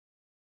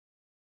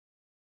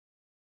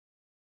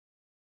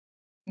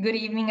Good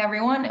evening,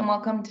 everyone, and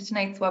welcome to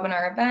tonight's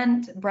webinar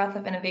event, Breath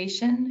of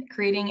Innovation,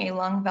 Creating a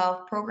Lung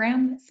Valve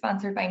Program,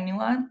 sponsored by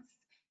Nuance.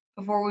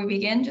 Before we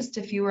begin, just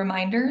a few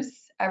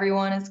reminders.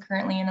 Everyone is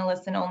currently in a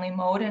listen-only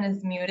mode and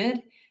is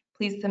muted.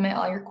 Please submit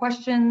all your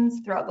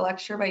questions throughout the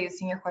lecture by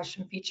using your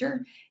question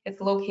feature.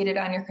 It's located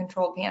on your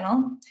control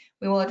panel.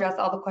 We will address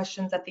all the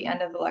questions at the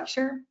end of the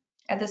lecture.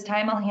 At this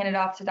time, I'll hand it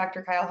off to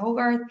Dr. Kyle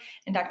Hogarth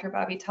and Dr.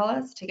 Bobby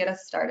Tullos to get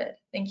us started.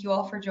 Thank you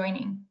all for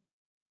joining.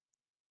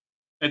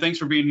 Hey, thanks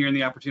for being here and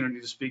the opportunity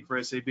to speak for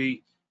SAB.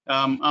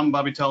 I'm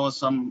Bobby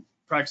Tullos. I'm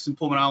practicing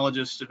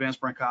pulmonologist, advanced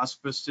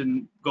bronchoscopist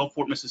in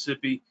Gulfport,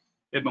 Mississippi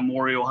at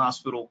Memorial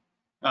Hospital.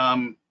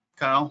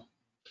 Kyle?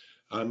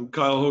 I'm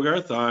Kyle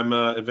Hogarth. I'm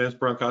an advanced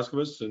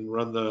bronchoscopist and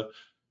run the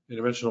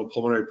interventional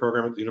pulmonary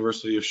program at the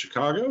University of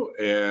Chicago,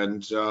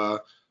 and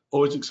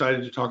always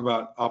excited to talk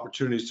about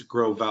opportunities to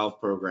grow valve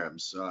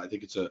programs. I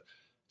think it's a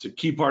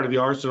key part of the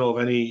arsenal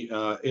of any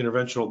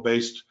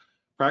interventional-based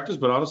practice,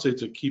 but honestly,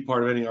 it's a key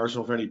part of any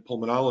arsenal for any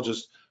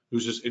pulmonologist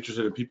who's just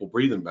interested in people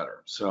breathing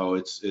better. So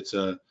it's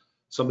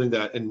something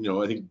that, and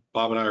I think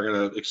Bob and I are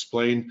going to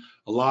explain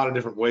a lot of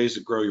different ways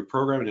to grow your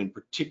program, and in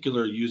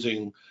particular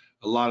using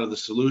a lot of the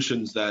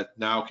solutions that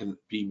now can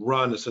be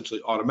run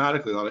essentially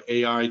automatically, a lot of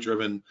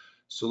AI-driven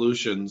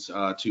solutions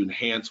to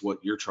enhance what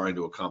you're trying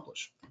to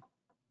accomplish.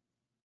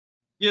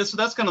 Yeah, so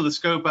that's kind of the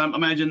scope. I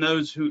imagine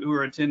those who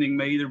are attending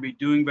may either be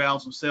doing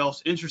valves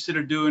themselves, interested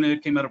in doing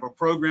it, came out of a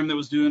program that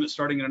was doing it,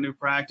 starting in a new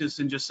practice,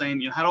 and just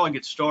saying, how do I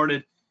get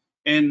started?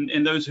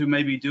 And those who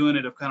may be doing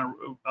it have kind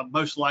of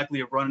most likely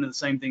have run into the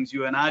same things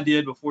you and I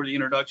did before the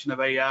introduction of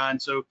AI. And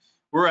so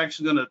we're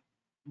actually going to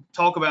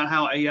talk about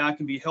how AI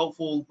can be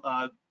helpful,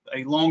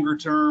 a longer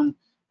term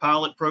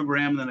pilot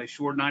program than a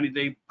short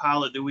 90-day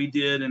pilot that we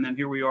did, and then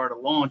here we are to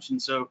launch. And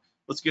so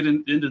let's get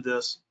into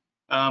this.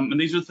 And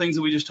these are the things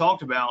that we just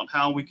talked about,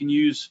 how we can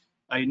use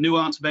a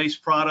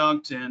Nuance-based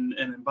product and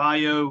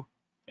Imbio,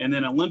 and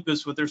then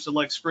Olympus with their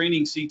select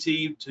screening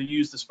CT to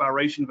use the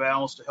Spiration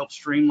valves to help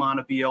streamline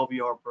a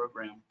BLVR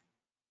program.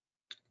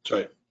 That's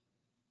right.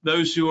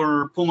 Those who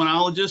are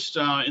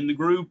pulmonologists in the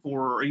group,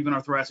 or even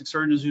our thoracic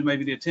surgeons who may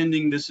be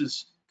attending, this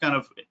is kind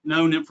of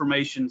known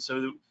information.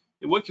 So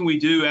what can we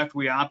do after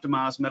we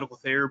optimize medical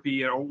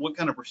therapy, or what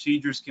kind of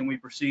procedures can we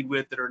proceed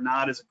with that are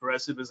not as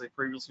aggressive as they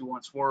previously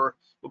once were?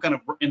 What kind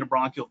of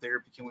endobronchial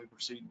therapy can we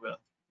proceed with?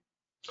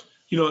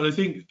 And I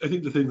think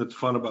the thing that's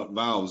fun about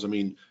valves,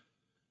 when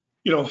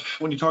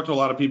you talk to a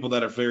lot of people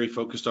that are very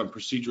focused on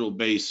procedural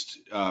based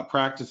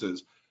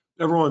practices,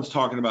 everyone's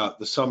talking about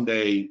the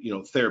someday,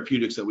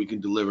 therapeutics that we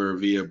can deliver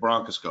via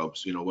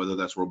bronchoscopes, whether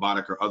that's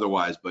robotic or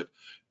otherwise, but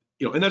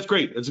and that's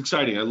great. It's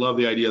exciting. I love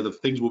the idea of the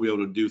things we'll be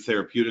able to do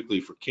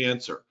therapeutically for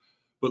cancer.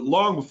 But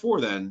long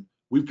before then,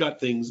 we've got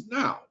things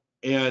now.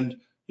 And,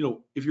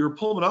 if you're a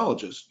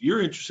pulmonologist,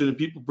 you're interested in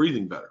people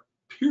breathing better,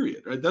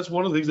 period, right? That's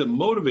one of the things that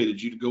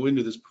motivated you to go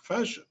into this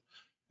profession.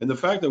 And the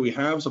fact that we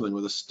have something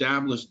with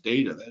established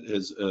data that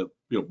is,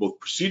 both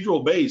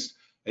procedural based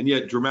and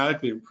yet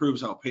dramatically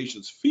improves how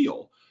patients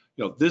feel,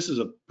 this is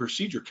a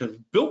procedure kind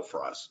of built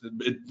for us.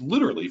 It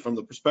literally, from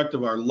the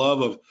perspective of our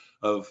love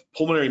of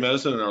pulmonary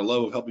medicine and our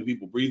love of helping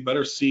people breathe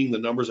better, seeing the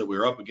numbers that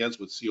we're up against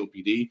with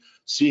COPD,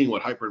 seeing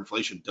what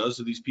hyperinflation does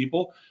to these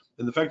people,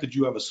 and the fact that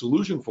you have a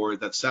solution for it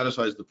that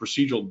satisfies the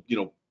procedural,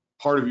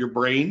 part of your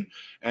brain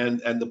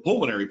and the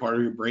pulmonary part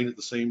of your brain at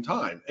the same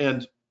time.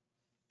 And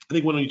I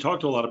think when you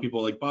talk to a lot of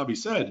people, like Bobby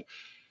said,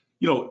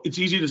 it's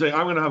easy to say,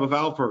 I'm going to have a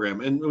valve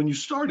program. And when you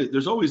start it,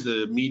 there's always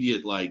the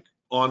immediate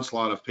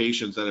onslaught of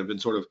patients that have been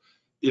sort of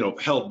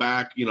held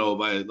back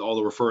by all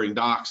the referring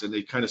docs, and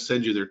they kind of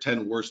send you their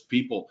 10 worst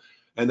people,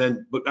 and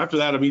then but after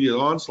that immediate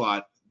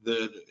onslaught,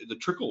 the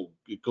trickle,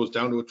 it goes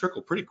down to a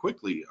trickle pretty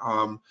quickly.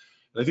 And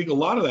I think a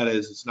lot of that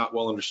is it's not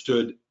well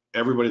understood,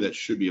 everybody that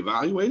should be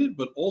evaluated,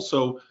 but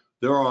also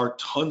there are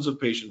tons of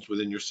patients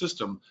within your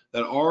system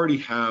that already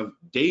have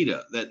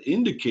data that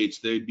indicates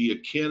they'd be a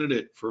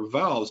candidate for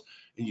valves,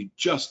 and you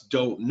just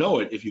don't know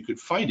it if you could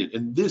find it.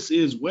 And this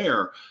is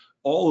where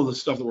all of the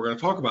stuff that we're going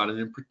to talk about, and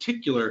in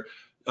particular,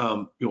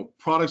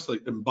 products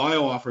like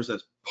Imbio offers,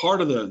 that's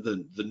part of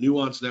the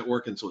Nuance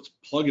network, and so it's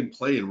plug and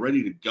play and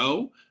ready to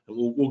go. And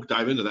we'll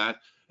dive into that.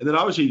 And then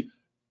obviously,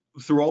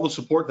 through all the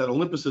support that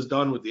Olympus has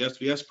done with the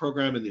SVS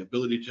program and the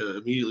ability to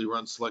immediately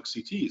run select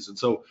CTs. And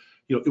so,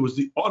 it was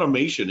the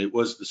automation, it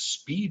was the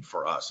speed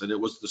for us, and it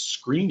was the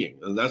screening,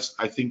 and that's,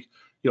 I think,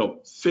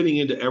 fitting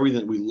into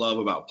everything we love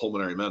about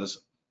pulmonary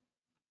medicine.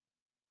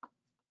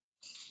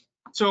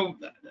 So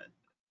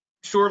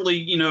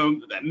shortly,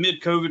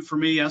 mid-COVID for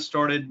me, I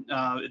started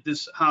at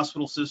this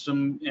hospital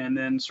system and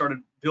then started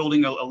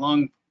building a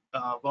lung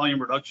volume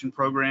reduction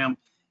program.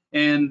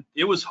 And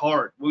it was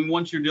hard.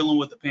 Once you're dealing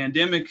with the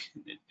pandemic,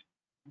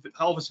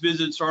 office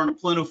visits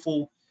aren't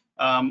plentiful.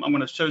 I'm going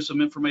to show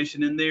some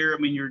information in there.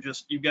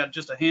 You've got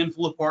just a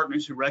handful of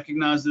partners who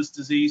recognize this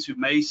disease, who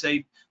may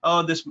say,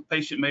 oh, this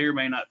patient may or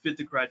may not fit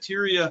the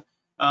criteria.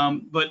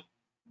 But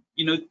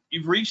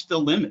you've reached the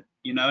limit.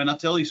 And I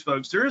tell these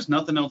folks, there is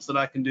nothing else that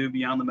I can do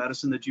beyond the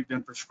medicine that you've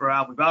been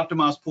prescribed. We've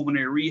optimized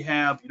pulmonary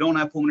rehab. You don't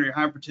have pulmonary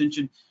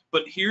hypertension,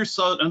 but here's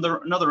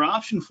another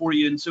option for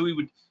you. And so we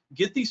would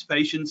get these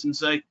patients and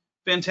say,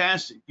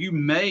 fantastic, you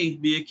may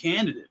be a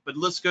candidate, but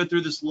let's go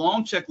through this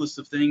long checklist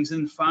of things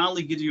and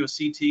finally get you a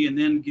CT and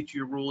then get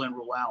you a rule in,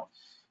 rule out.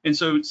 And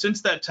so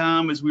since that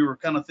time, as we were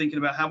kind of thinking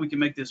about how we can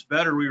make this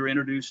better, we were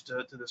introduced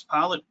to this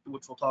pilot,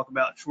 which we'll talk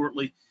about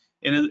shortly.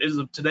 And as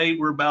of today,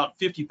 we're about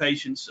 50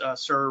 patients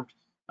served,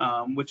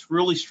 which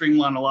really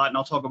streamlined a lot. And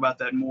I'll talk about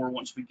that more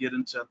once we get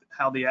into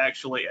how the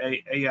actually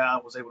AI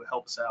was able to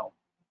help us out.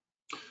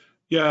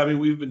 Yeah, I mean,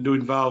 we've been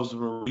doing valves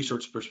from a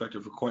research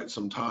perspective for quite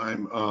some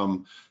time,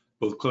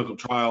 both clinical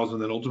trials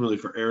and then ultimately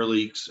for air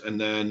leaks. And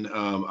then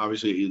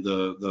obviously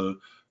the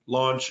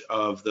launch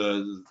of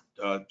the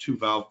 2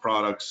 valve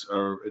products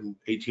in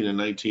 18 and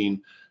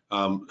 19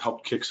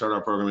 helped kickstart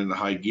our program into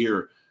high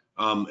gear.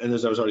 And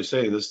as I was already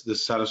saying,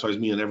 this satisfies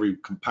me in every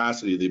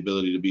capacity, the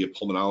ability to be a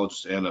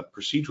pulmonologist and a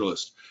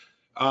proceduralist.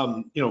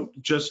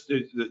 Just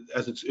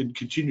as it's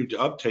continued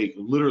to uptake,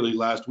 literally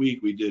last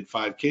week we did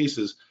 5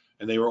 cases,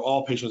 and they were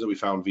all patients that we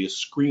found via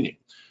screening.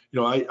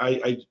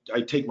 I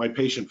take my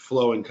patient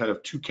flow in kind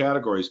of 2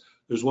 categories.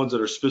 There's ones that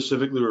are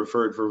specifically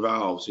referred for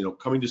valves,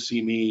 coming to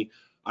see me,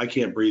 I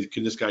can't breathe,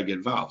 can this guy get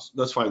valves?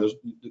 That's fine. There's,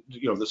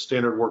 the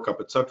standard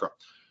workup, et cetera.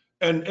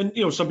 And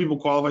some people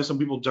qualify, some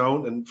people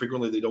don't, and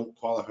frequently they don't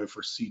qualify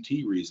for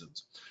CT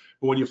reasons.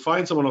 But when you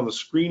find someone on the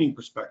screening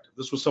perspective,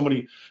 this was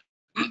somebody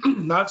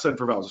not sent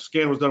for valves. A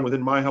scan was done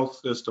within my health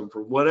system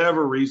for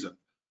whatever reason,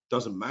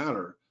 doesn't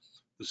matter.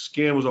 The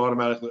scan was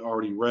automatically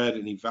already read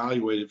and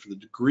evaluated for the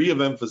degree of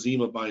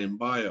emphysema by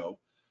Imbio,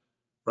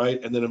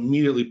 right? And then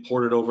immediately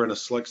ported over, and a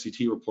select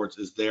CT reports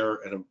is there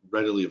and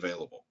readily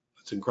available.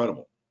 It's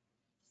incredible.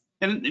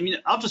 And I mean,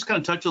 I'll just kind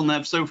of touch on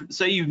that. So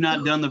say you've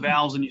not done the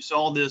valves and you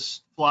saw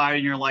this flyer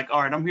and you're like, all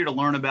right, I'm here to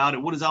learn about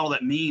it. What does all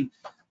that mean?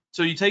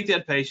 So you take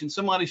that patient,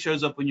 somebody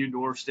shows up on your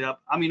doorstep.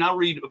 I mean, I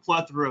read a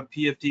plethora of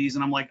PFTs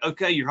and I'm like,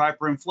 okay, you're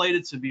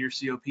hyperinflated, severe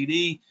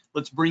COPD.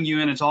 Let's bring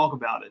you in and talk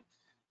about it.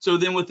 So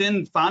then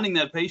within finding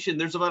that patient,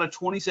 there's about a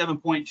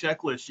 27-point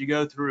checklist. You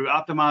go through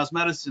optimized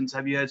medicines.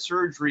 Have you had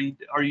surgery?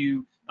 Are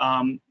you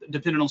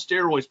dependent on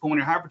steroids,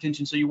 pulmonary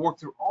hypertension? So you work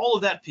through all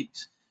of that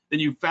piece. Then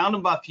you found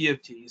them by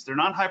PFTs. They're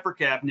not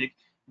hypercapnic.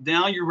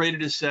 Now you're ready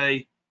to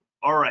say,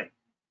 all right,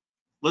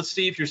 let's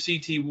see if your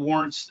CT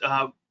warrants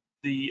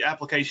the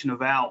application of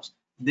valves.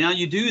 Now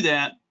you do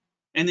that,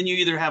 and then you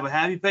either have a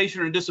happy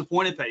patient or a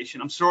disappointed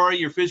patient. I'm sorry,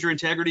 your fissure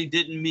integrity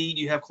didn't meet.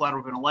 You have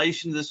collateral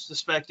ventilation that's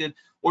suspected,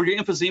 or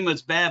your emphysema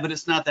is bad, but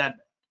it's not that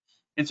bad.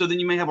 And so then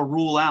you may have a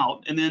rule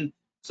out. And then,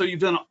 so you've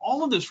done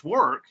all of this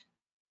work,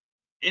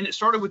 and it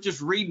started with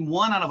just reading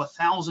 1 out of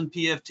 1,000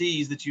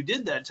 PFTs that you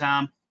did that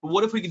time. But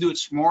what if we could do it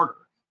smarter?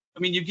 I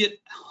mean, you get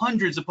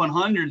hundreds upon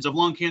hundreds of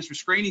lung cancer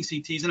screening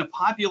CTs in a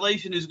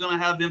population who's going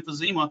to have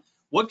emphysema.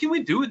 What can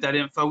we do with that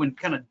info and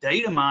kind of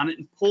data mine it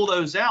and pull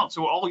those out?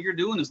 So all you're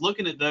doing is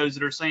looking at those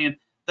that are saying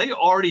they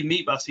already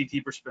meet by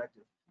CT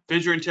perspective.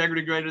 Fissure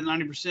integrity greater than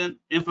 90%,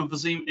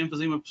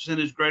 emphysema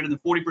percentage greater than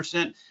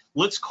 40%.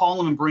 Let's call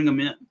them and bring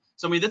them in.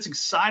 So, I mean, that's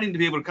exciting to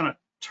be able to kind of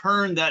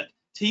turn that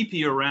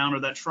TP around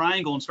or that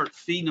triangle and start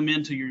feeding them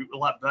into you a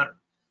lot better.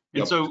 And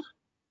Yep. so,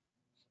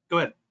 go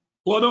ahead.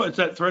 Well, no, it's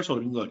that threshold.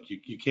 I mean, look,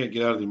 you can't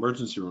get out of the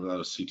emergency room without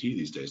a CT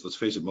these days. Let's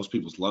face it, most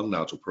people's lung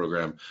nodule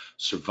program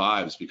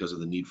survives because of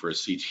the need for a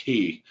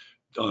CT,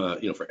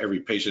 for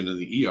every patient in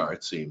the ER,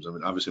 it seems. I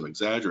mean, obviously I'm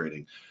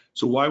exaggerating.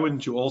 So why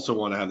wouldn't you also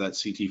want to have that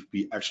CT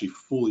be actually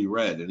fully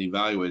read and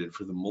evaluated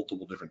for the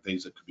multiple different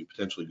things that could be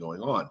potentially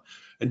going on,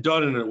 and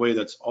done in a way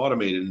that's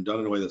automated and done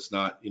in a way that's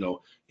not,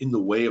 in the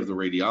way of the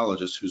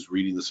radiologist who's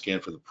reading the scan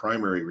for the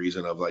primary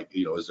reason of like,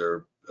 is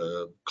there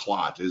a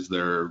clot? Is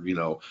there,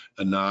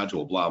 a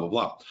nodule, blah, blah,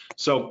 blah.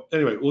 So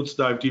anyway, let's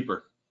dive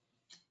deeper.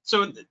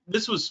 So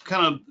this was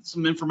kind of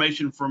some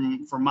information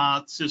from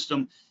my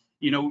system.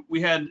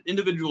 We had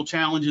individual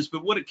challenges,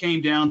 but what it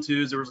came down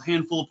to is there was a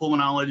handful of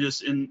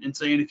pulmonologists in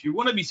saying, if you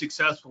want to be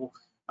successful,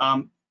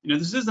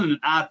 this isn't an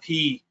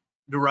IP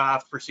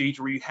derived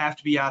procedure where you have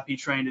to be IP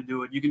trained to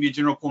do it. You can be a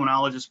general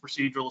pulmonologist,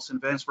 proceduralist,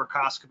 advanced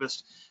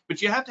bronchoscopist,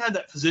 but you have to have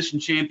that physician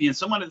champion,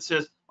 somebody that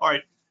says, all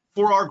right,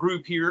 for our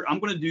group here, I'm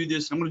going to do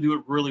this. I'm going to do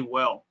it really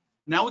well.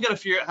 Now we got to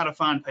figure out how to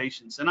find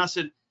patients. And I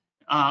said,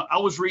 I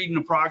was reading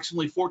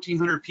approximately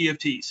 1,400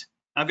 PFTs.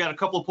 I've got a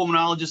couple of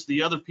pulmonologists,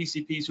 the other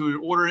PCPs who would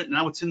order it, and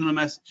I would send them a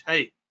message,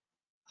 hey,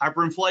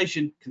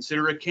 hyperinflation,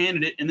 consider a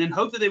candidate, and then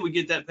hope that they would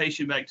get that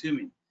patient back to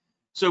me.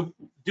 So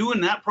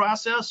doing that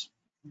process,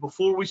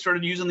 before we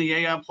started using the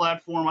AI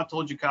platform, I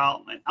told you,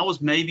 Kyle, I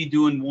was maybe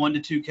doing 1 to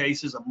 2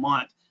 cases a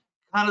month,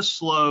 kind of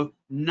slow,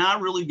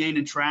 not really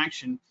gaining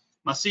traction.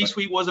 My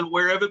C-suite wasn't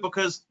aware of it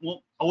because,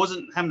 I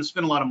wasn't having to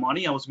spend a lot of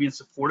money. I was being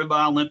supported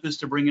by Olympus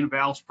to bring in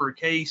valves per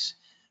case.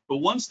 But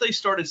once they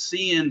started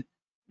seeing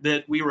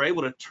that we were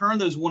able to turn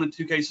those 1 to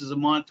 2 cases a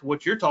month to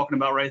what you're talking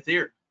about right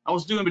there, I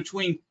was doing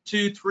between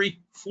 2, 3,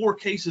 4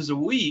 cases a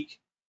week.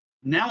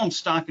 Now I'm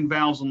stocking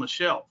valves on the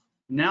shelf.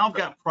 Now I've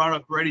got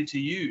product ready to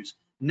use.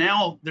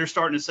 Now they're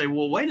starting to say,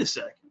 well, wait a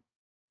second.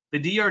 The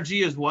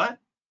DRG is what?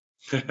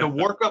 The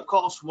workup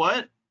costs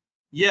what?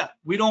 Yeah,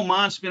 we don't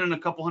mind spending a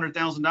couple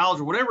 $100,000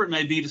 or whatever it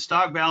may be to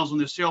stock valves on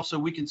the shelf so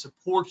we can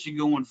support you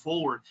going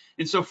forward.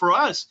 And so for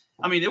us,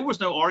 I mean, there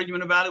was no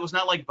argument about it. It was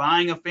not like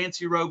buying a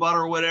fancy robot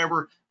or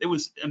whatever. It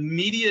was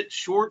immediate,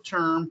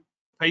 short-term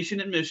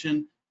patient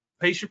admission,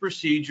 patient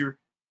procedure,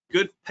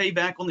 good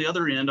payback on the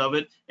other end of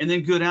it, and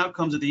then good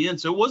outcomes at the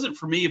end. So it wasn't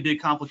for me a big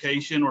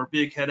complication or a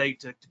big headache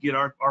to get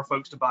our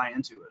folks to buy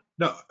into it.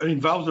 No, I mean,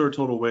 valves are a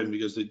total win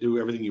because they do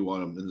everything you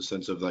want them in the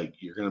sense of like,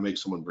 you're going to make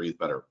someone breathe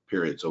better,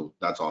 period. So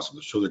that's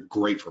awesome. So they're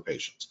great for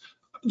patients,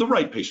 the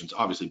right patients,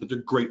 obviously, but they're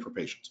great for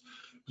patients.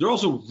 They're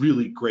also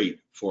really great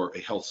for a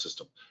health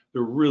system.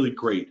 They're really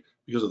great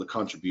because of the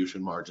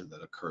contribution margin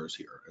that occurs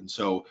here. And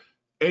so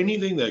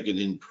anything that can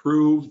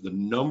improve the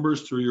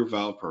numbers through your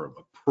valve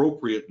program,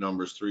 appropriate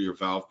numbers through your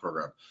valve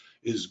program,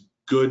 is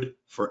good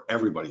for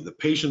everybody. The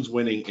patient's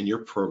winning and your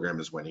program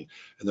is winning,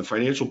 and the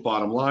financial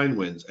bottom line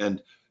wins.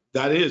 And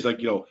that is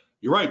like, you're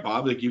right,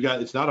 Bob. Like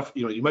it's not a,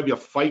 it might be a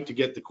fight to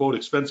get the quote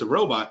expensive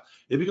robot.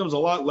 It becomes a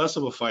lot less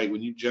of a fight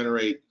when you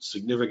generate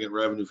significant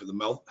revenue for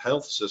the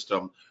health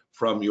system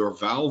from your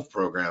valve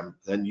program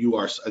than you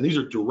are. And these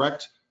are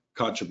direct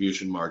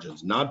contribution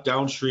margins, not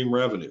downstream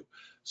revenue.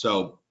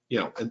 So,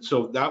 and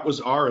so that was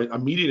our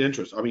immediate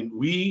interest. I mean,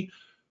 we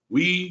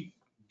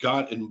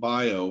got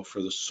Imbio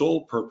for the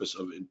sole purpose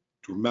of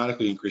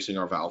dramatically increasing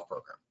our valve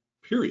program,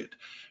 period.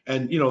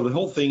 And, the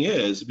whole thing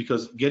is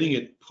because getting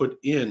it put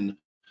in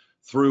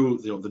through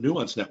the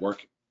Nuance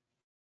network,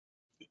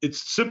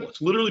 it's simple.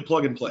 It's literally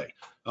plug and play.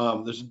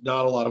 There's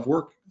not a lot of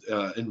work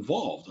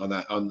involved on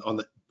that,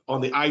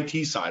 on the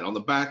IT side, on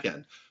the back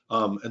end.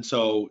 And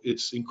so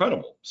it's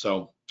incredible.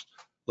 So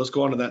let's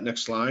go on to that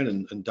next slide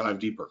and dive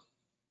deeper.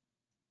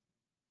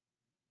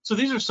 So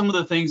these are some of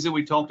the things that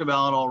we talked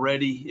about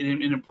already.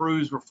 It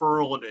improves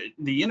referral.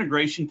 The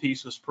integration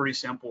piece was pretty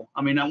simple.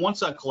 I mean,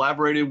 once I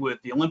collaborated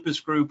with the Olympus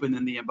group and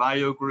then the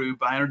Imbio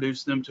group, I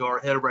introduced them to our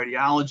head of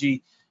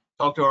radiology,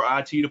 talked to our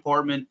IT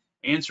department,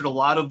 answered a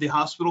lot of the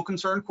hospital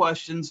concern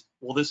questions.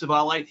 Will this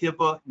violate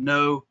HIPAA?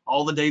 No.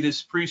 All the data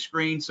is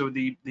pre-screened, so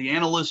the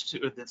analyst,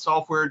 the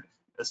software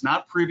is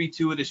not privy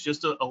to it. It's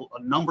just a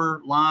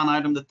number line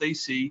item that they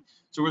see.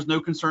 So there was no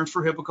concerns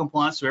for HIPAA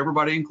compliance. So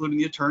everybody, including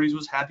the attorneys,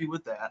 was happy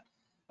with that.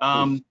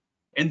 And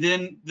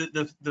then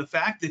the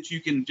fact that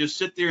you can just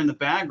sit there in the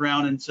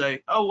background and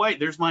say, oh, wait,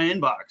 there's my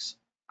inbox.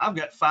 I've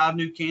got 5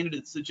 new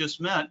candidates that just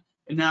met,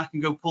 and now I can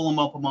go pull them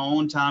up on my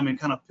own time and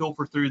kind of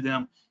pilfer through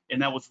them.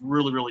 And that was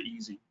really, really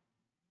easy.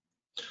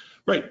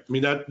 Right. I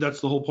mean, that's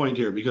the whole point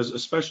here, because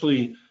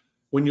especially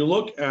when you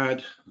look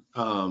at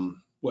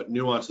what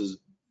Nuance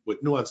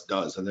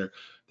does, and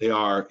they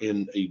are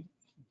in a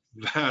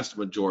vast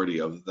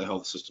majority of the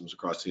health systems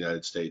across the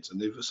United States,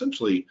 and they've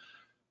essentially,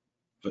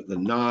 but the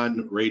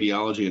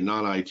non-radiology and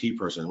non-IT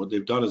person, what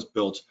they've done is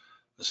built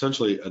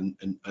essentially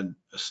an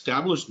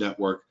established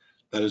network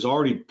that has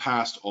already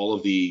passed all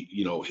of the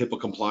HIPAA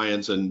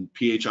compliance and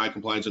PHI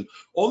compliance and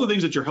all the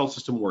things that your health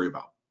system worry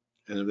about,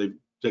 and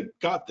they've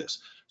got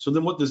this. So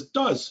then what this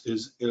does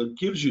is it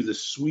gives you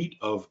this suite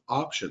of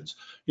options,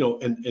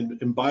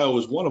 and Bio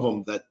is one of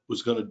them that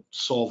was going to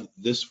solve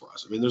this for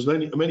us. I mean, there's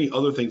many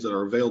other things that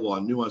are available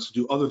on Nuance to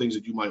do other things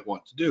that you might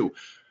want to do.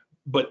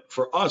 But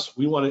for us,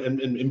 we want to,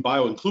 and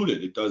Bio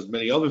included, it does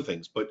many other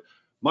things. But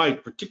my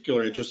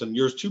particular interest, and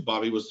yours too,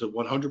 Bobby, was to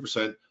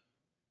 100%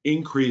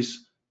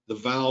 increase the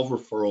valve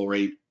referral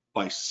rate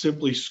by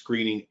simply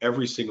screening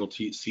every single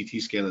CT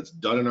scan that's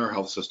done in our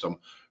health system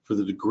for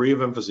the degree of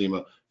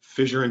emphysema,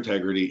 fissure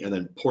integrity, and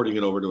then porting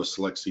it over to a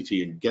select CT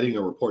and getting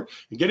a report,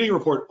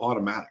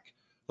 automatic.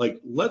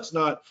 Like, let's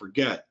not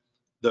forget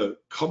the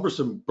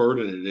cumbersome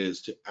burden it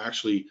is to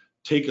actually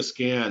take a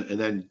scan and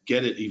then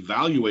get it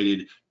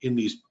evaluated in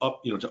these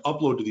to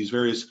upload to these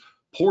various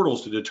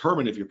portals to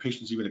determine if your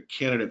patient's even a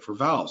candidate for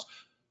valves.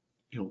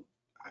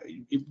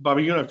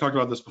 Bobby, you and I have talked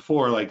about this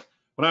before. Like,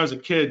 when I was a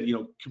kid,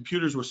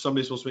 computers were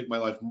someday supposed to make my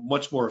life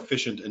much more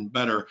efficient and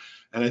better.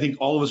 And I think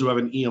all of us who have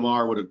an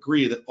EMR would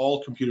agree that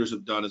all computers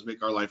have done is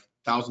make our life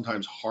 1,000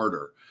 times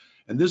harder.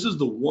 And this is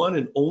the one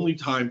and only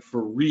time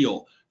for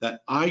real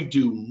that I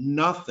do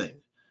nothing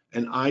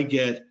and I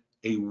get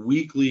a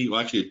weekly, well,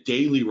 actually a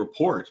daily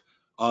report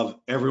of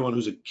everyone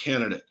who's a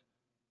candidate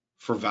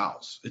for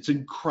valves. It's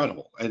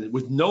incredible, and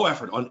with no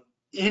effort on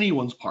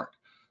anyone's part,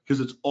 because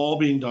it's all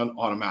being done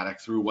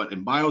automatic through what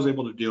Imbio is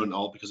able to do, and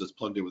all because it's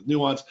plugged in with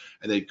Nuance,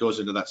 and then it goes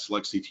into that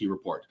select CT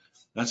report.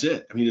 That's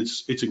it. I mean,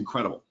 it's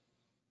incredible.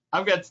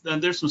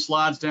 There's some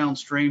slides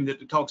downstream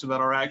that talks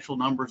about our actual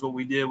numbers, what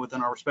we did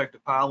within our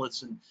respective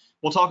pilots, and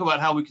we'll talk about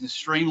how we can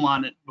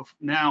streamline it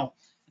now.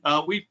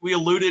 We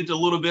alluded a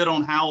little bit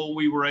on how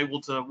we were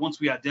able to, once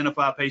we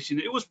identify a patient,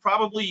 it was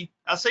probably,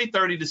 I say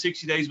 30 to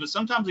 60 days, but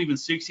sometimes even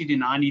 60 to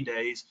 90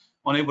 days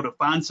on able to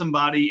find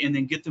somebody and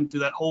then get them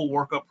through that whole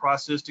workup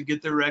process to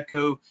get their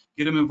echo,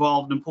 get them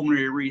involved in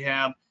pulmonary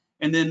rehab.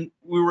 And then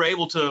we were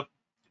able to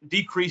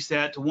decrease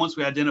that to, once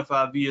we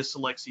identify via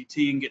select CT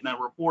and getting that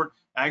report,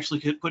 actually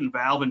putting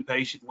valve in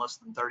patient in less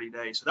than 30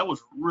 days. So that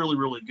was really,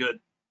 really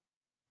good.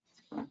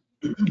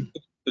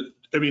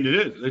 I mean, it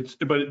is.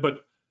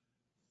 But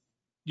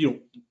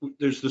you know,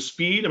 there's the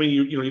speed. I mean,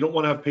 you don't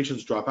want to have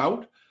patients drop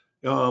out.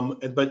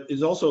 But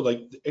it's also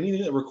like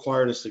anything that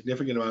required a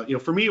significant amount. You know,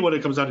 for me, what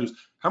it comes down to is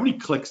how many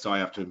clicks do I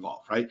have to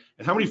involve, right?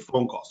 And how many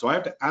phone calls? Do I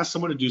have to ask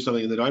someone to do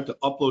something, and then I have to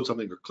upload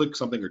something or click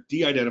something or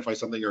de-identify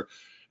something,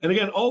 and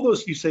again, all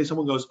those, you say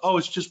someone goes, oh,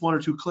 it's just 1 or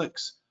 2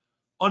 clicks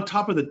on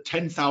top of the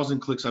 10,000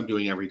 clicks I'm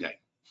doing every day,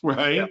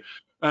 right? Yeah.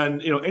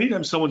 And you know,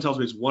 anytime someone tells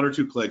me it's 1 or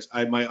 2 clicks,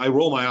 I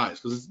roll my eyes,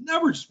 because it's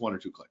never just 1 or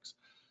 2 clicks.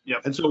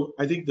 Yep. And so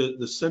I think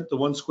the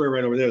one square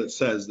right over there that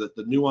says that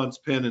the Nuance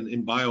pin and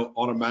Imbio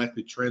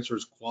automatically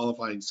transfers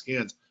qualifying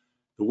scans,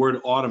 the word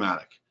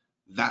automatic,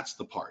 that's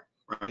the part,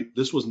 right?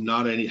 This was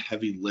not any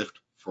heavy lift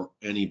for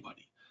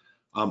anybody.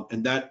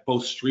 And that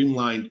both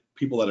streamlined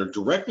people that are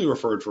directly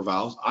referred for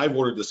valves. I've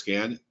ordered the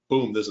scan,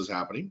 boom, this is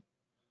happening.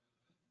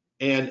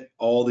 And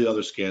all the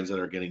other scans that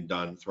are getting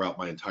done throughout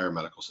my entire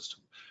medical system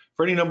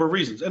for any number of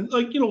reasons. And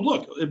like, you know,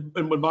 look, and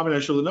when Bobby and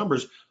I show the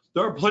numbers,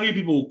 there are plenty of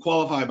people who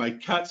qualify by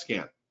CAT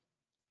scan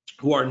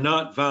who are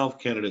not valve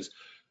candidates.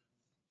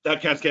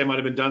 That CAT scan might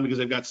have been done because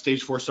they've got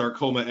stage 4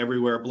 sarcoma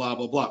everywhere, blah,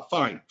 blah, blah.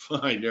 Fine.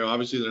 You know,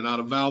 obviously they're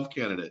not a valve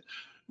candidate.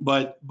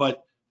 But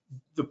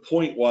the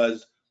point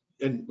was,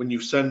 and when we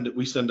send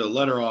a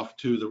letter off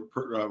to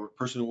the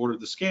person who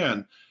ordered the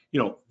scan,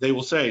 you know, they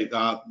will say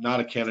not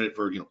a candidate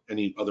for, you know,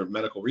 any other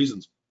medical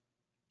reasons.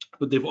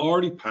 But they've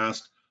already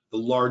passed the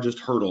largest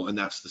hurdle, and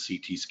that's the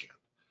CT scan.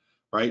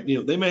 Right? You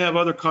know, they may have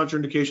other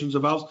contraindications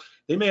of valves.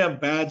 They may have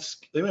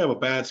a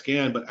bad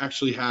scan, but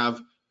actually have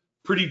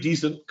pretty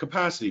decent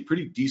capacity,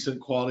 pretty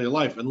decent quality of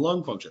life and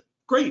lung function.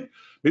 Great.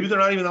 Maybe they're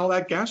not even all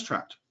that gas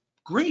trapped.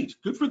 Great.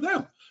 Good for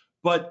them.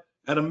 But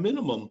at a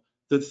minimum,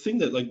 the thing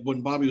that, like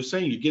when Bobby was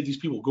saying, you get these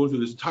people going through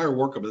this entire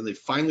workup and then they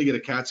finally get a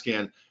CAT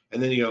scan,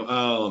 and then you go,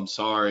 oh, I'm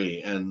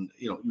sorry. And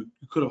you know,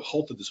 you could have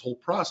halted this whole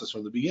process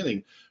from the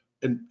beginning.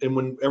 And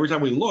when every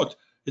time we looked,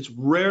 it's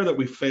rare that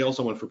we fail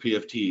someone for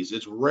PFTs.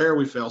 It's rare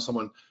we fail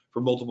someone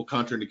for multiple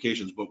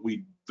contraindications, but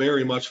we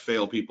very much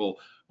fail people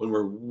when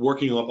we're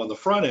working up on the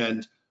front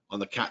end on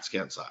the CAT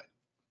scan side.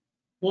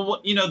 Well,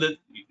 you know, that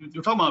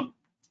you're talking about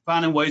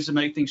finding ways to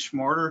make things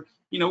smarter.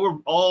 You know, we're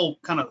all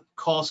kind of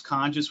cost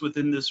conscious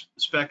within this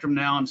spectrum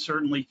now, and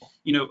certainly,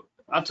 you know,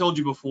 I've told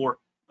you before,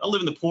 I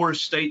live in the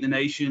poorest state in the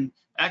nation.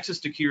 Access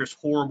to care is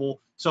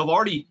horrible. So I've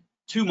already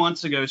 2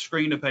 months ago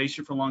screened a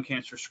patient for lung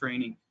cancer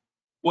screening.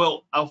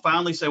 Well, I'll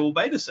finally say, well,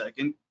 wait a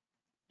second,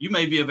 you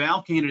may be a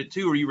valve candidate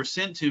too, or you were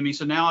sent to me.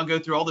 So now I go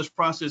through all this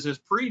process as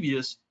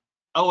previous.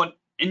 Oh,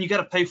 and you got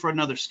to pay for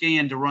another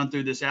scan to run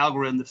through this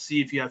algorithm to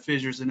see if you have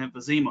fissures and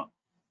emphysema.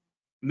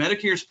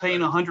 Medicare's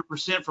paying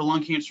 100% for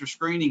lung cancer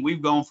screening.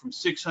 We've gone from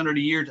 $600 a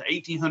year to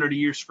 $1,800 a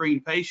year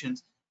screened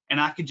patients, and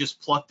I could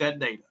just pluck that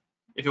data.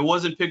 If it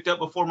wasn't picked up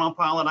before my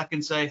pilot, I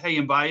can say, hey,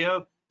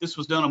 Imbio, this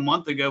was done a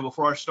month ago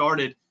before I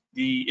started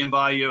the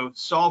Imbio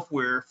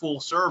software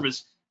full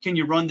service. Can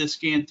you run this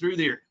scan through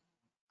there?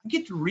 I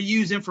get to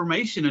reuse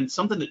information and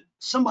something that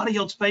somebody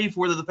else paid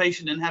for that the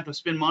patient didn't have to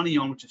spend money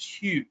on, which is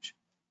huge.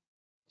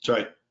 That's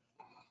right.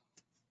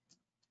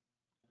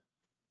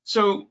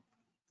 So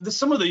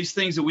some of these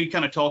things that we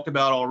kind of talked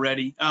about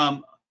already,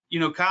 you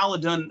know, Kyle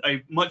had done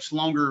a much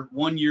longer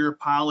 1-year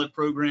pilot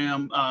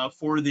program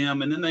for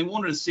them, and then they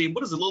wanted to see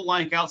what does it look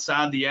like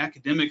outside the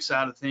academic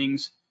side of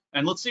things,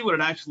 and let's see what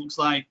it actually looks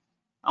like.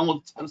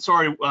 I'm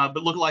sorry, but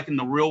look like in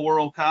the real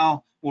world,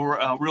 Kyle.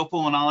 We're real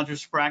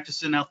pulmonologists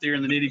practicing out there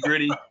in the nitty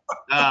gritty.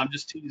 I'm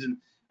just teasing.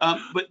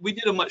 But we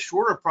did a much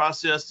shorter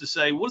process to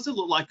say, what does it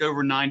look like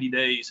over 90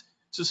 days?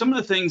 So some of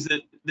the things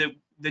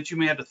that you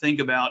may have to think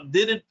about,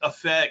 did it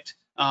affect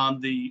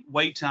the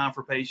wait time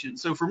for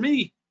patients? So for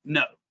me,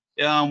 no.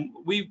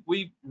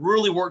 We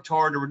really worked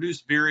hard to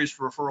reduce barriers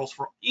for referrals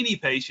for any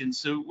patient.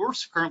 So we're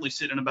currently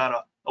sitting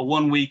about a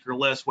 1 week or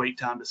less wait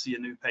time to see a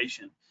new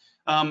patient.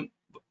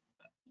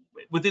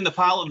 Within the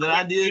pilot that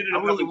I did,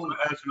 I really want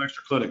to add some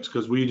extra clinics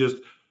because we just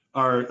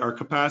our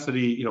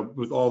capacity, you know,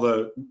 with all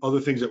the other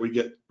things that we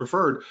get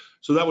referred.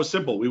 So that was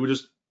simple. We would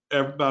just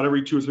about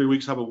every 2 or 3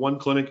 weeks have one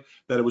clinic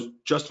that it was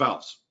just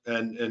valves,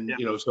 and yeah.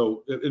 You know,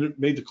 so it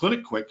made the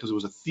clinic quick because it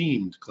was a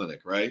themed clinic,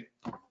 right?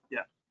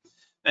 Yeah,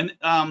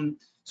 and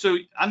so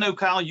I know,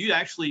 Kyle, you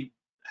actually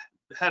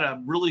had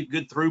a really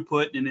good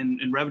throughput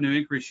and revenue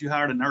increase. You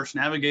hired a nurse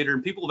navigator,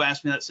 and people have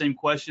asked me that same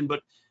question,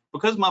 but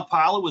because my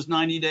pilot was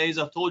 90 days,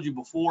 I've told you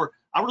before,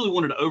 I really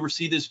wanted to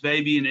oversee this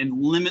baby and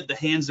limit the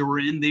hands that were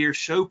in there,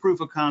 show proof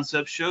of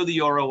concept, show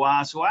the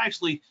ROI. So I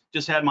actually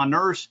just had my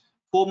nurse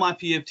pull my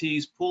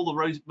PFTs, pull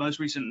the most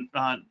recent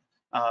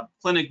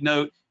clinic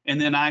note, and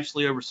then I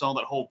actually oversaw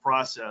that whole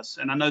process.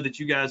 And I know that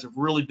you guys have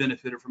really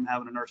benefited from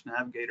having a nurse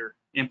navigator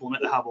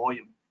implement the high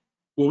volume.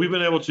 Well, we've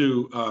been able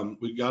to,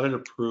 we got it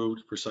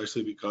approved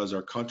precisely because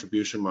our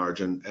contribution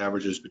margin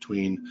averages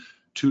between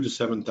 $2,000 to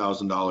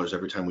 $7,000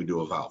 every time we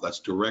do a valve. That's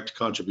direct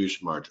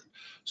contribution margin.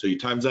 So you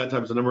times that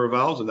times the number of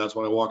valves, and that's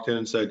when I walked in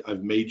and said,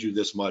 I've made you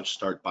this much,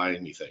 start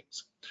buying me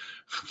things.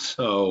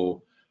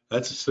 So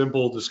that's a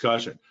simple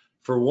discussion.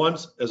 For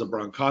once, as a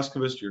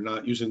bronchoscopist, you're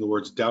not using the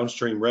words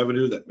downstream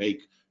revenue that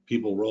make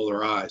people roll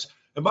their eyes.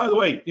 And by the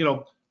way, you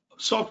know,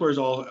 softwares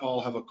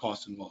all have a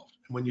cost involved.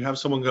 And when you have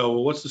someone go,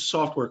 well, what's the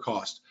software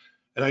cost?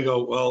 And I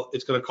go, well,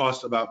 it's going to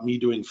cost about me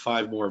doing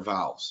 5 more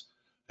valves.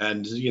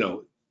 And,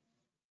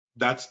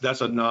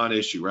 that's a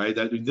non-issue, right?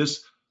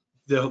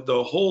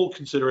 The whole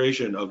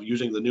consideration of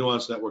using the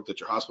Nuance network that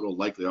your hospital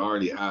likely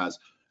already has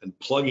and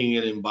plugging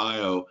it in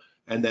Imbio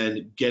and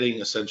then getting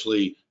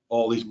essentially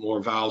all these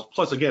more valves,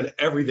 plus again,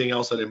 everything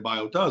else that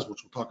Imbio does,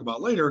 which we'll talk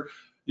about later.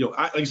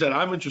 Like I said,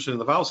 I'm interested in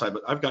the valve side,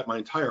 but I've got my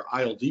entire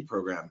ILD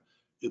program.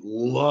 It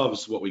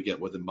loves what we get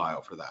with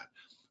Imbio for that.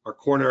 Our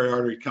coronary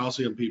artery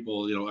calcium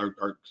people,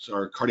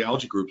 our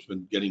cardiology group's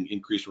been getting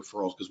increased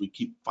referrals because we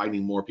keep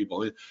finding more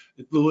people.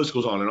 The list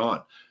goes on and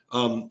on.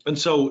 And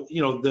so,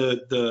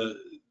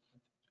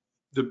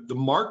 the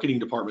marketing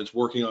department's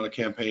working on a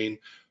campaign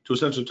to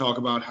essentially talk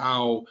about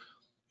how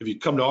if you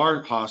come to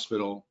our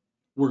hospital,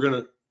 we're going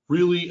to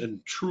really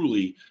and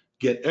truly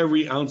get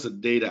every ounce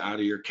of data out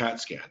of your CAT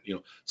scan.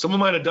 Someone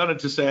might have done it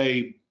to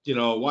say,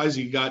 why has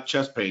he got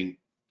chest pain?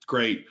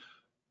 Great.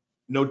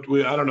 No,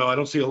 I don't know. I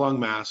don't see a lung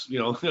mass,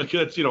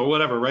 it's,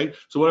 whatever, right?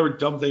 So whatever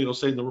dumb thing it'll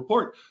say in the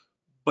report.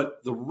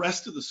 But the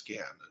rest of the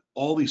scan,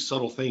 all these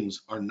subtle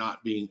things are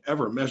not being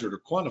ever measured or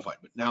quantified,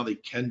 but now they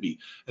can be.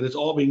 And it's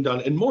all being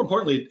done. And more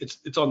importantly,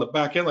 it's on the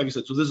back end, like I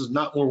said, so this is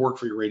not more work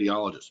for your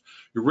radiologist.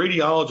 Your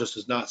radiologist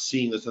is not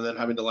seeing this and then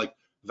having to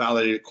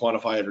validate it,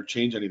 quantify it, or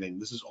change anything.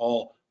 This is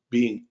all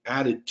being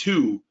added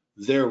to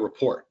their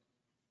report.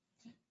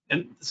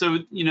 And so,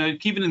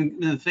 keeping in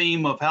the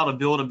theme of how to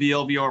build a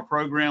BLVR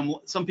program,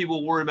 some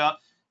people worry about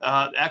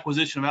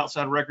acquisition of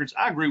outside records.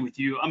 I agree with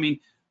you. I mean,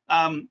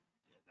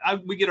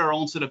 we get our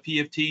own set of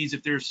PFTs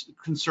if there's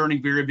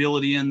concerning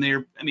variability in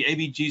there. I mean,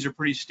 ABGs are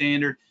pretty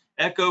standard.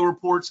 Echo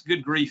reports,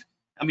 good grief.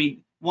 I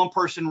mean, one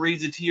person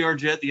reads the TR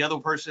jet, the other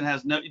person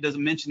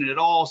doesn't mention it at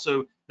all.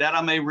 So that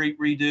I may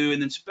redo.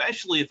 And then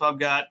especially if I've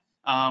got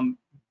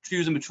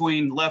choosing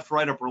between left,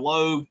 right, upper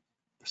lobe,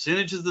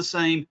 percentage is the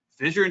same,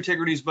 fissure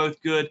integrity is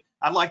both good.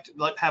 I'd like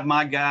to have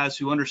my guys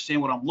who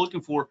understand what I'm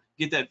looking for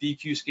get that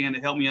VQ scan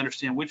to help me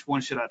understand which one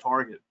should I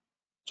target.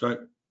 That's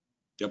right.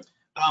 Yep.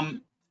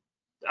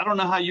 I don't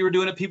know how you were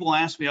doing it. People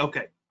ask me,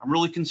 okay, I'm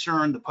really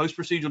concerned. The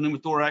post-procedural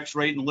pneumothorax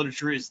rate in the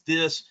literature is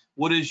this.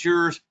 What is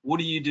yours? What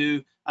do you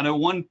do? I know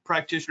one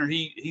practitioner,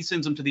 he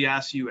sends them to the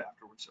ICU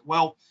afterwards.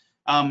 Well,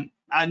 I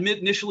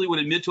initially would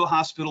admit to a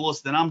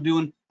hospitalist, then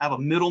I have a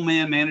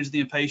middleman manage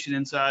the inpatient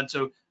inside.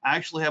 So I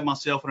actually have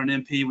myself and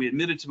an MP. We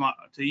admitted to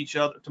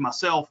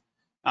myself.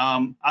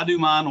 I do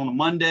mine on a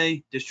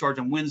Monday, discharge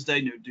on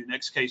Wednesday, do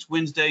next case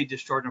Wednesday,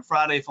 discharge on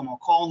Friday. If I'm on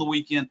call on the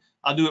weekend,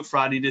 I'll do it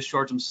Friday,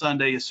 discharge on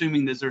Sunday,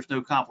 assuming that there's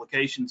no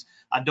complications.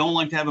 I don't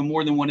like to have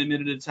more than one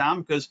admitted at a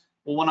time because,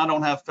 well, one, I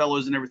don't have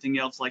fellows and everything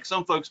else like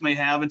some folks may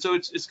have. And so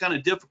it's kind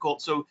of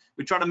difficult. So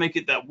we try to make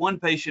it that one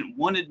patient,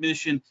 one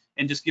admission,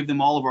 and just give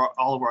them all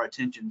of our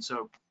attention.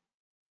 So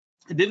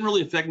it didn't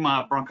really affect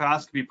my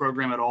bronchoscopy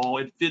program at all.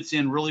 It fits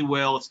in really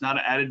well. It's not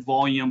an added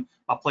volume.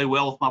 I play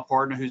well with my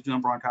partner who's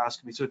doing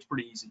bronchoscopy, so it's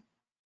pretty easy.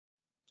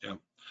 Yeah.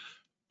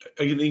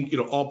 I think,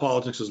 all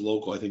politics is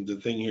local. I think the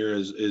thing here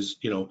is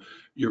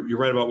you're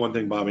right about one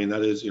thing, Bobby, and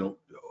that is,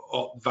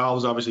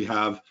 valves obviously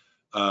have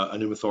a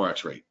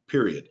pneumothorax rate,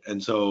 period.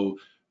 And so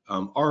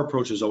our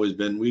approach has always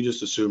been, we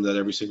just assume that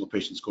every single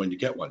patient is going to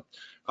get one.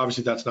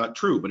 Obviously, that's not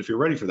true, but if you're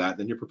ready for that,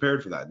 then you're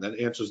prepared for that. And that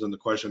answers then the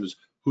question is,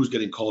 who's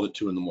getting called at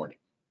 2 in the morning,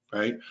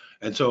 right?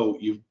 And so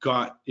you've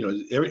got,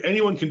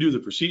 anyone can do the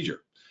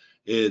procedure.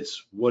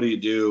 It's what do you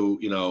do,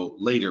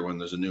 later when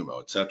there's a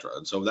pneumo, et cetera.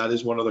 And so that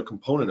is one other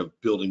component of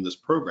building this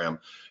program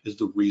is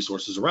the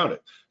resources around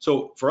it.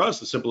 So for us,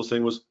 the simplest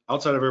thing was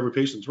outside of every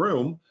patient's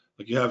room,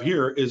 like you have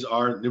here, is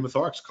our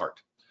pneumothorax cart,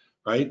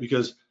 right?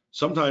 Because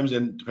sometimes,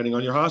 and depending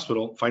on your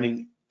hospital,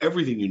 finding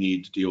everything you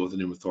need to deal with a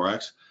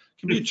pneumothorax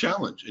can be a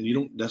challenge, and you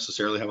don't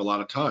necessarily have a lot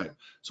of time.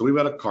 So we've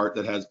got a cart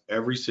that has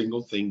every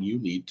single thing you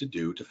need to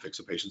do to fix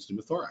a patient's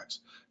pneumothorax.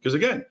 Because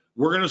again,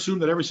 we're going to assume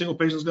that every single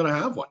patient is going to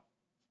have one.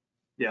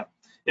 Yeah.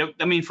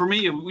 I mean, for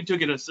me, we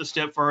took it a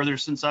step further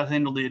since I've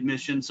handled the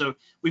admission. So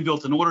we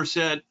built an order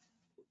set.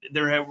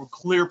 There were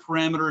clear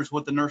parameters,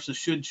 what the nurses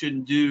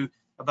shouldn't do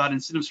about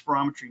incentive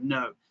spirometry.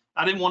 No,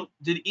 I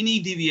did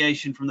any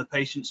deviation from the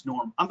patient's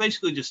norm. I'm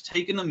basically just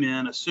taking them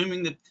in,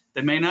 assuming that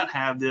they may not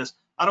have this.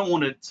 I don't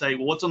want to say,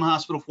 well, what's on the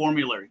hospital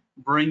formulary?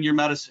 Bring your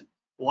medicine.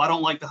 Well, I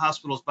don't like the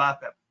hospital's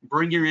BiPAP.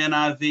 Bring your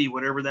NIV,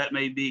 whatever that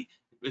may be.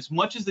 As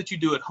much as that you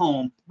do at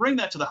home, bring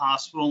that to the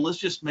hospital and let's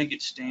just make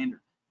it standard.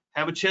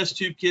 Have a chest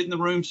tube kit in the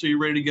room so you're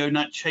ready to go,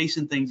 not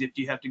chasing things if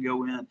you have to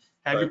go in.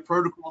 Have your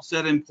protocol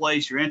set in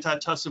place, your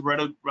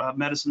antitussive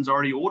medicine's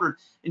already ordered,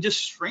 and just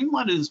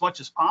streamline it as much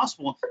as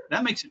possible.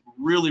 That makes it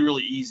really,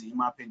 really easy, in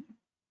my opinion.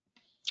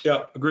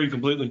 Yeah, agree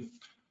completely.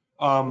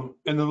 And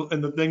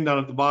the thing down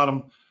at the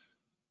bottom,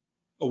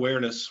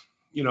 awareness.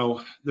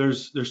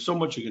 There's so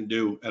much you can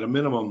do. At a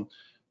minimum,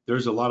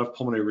 there's a lot of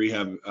pulmonary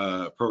rehab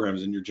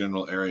programs in your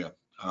general area.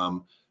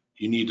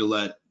 You need to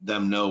let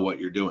them know what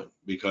you're doing,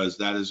 because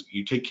that is,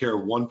 you take care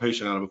of one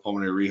patient out of a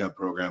pulmonary rehab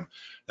program,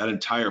 that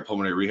entire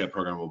pulmonary rehab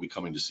program will be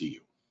coming to see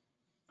you.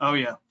 Oh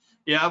yeah.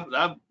 Yeah,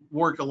 I've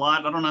worked a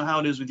lot. I don't know how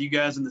it is with you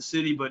guys in the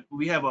city, but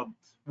we have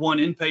one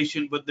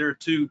inpatient, but there are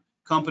 2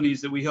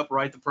 companies that we help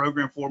write the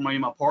program for, me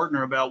and my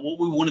partner, about what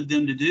we wanted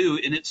them to do,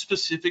 and it's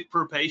specific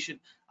per patient.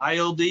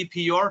 ILD,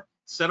 PR,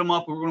 set them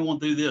up. We're going to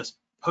want to do this.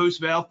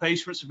 Post-valve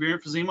patient with severe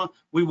emphysema,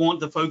 we want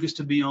the focus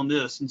to be on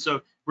this. And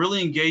so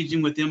really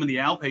engaging with them in the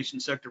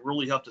outpatient sector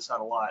really helped us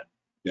out a lot.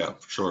 Yeah,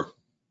 for sure.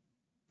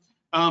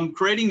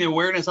 Creating the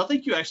awareness, I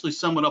think you actually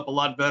sum it up a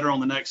lot better on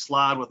the next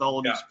slide with all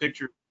of these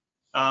pictures.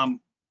 And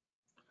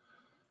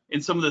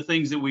some of the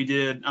things that we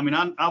did. I mean,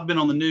 I've been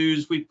on the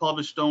news. We've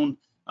published on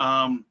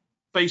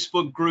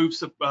Facebook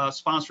groups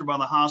sponsored by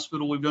the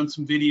hospital. We've done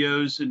some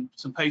videos and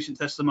some patient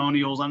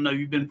testimonials. I know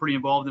you've been pretty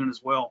involved in it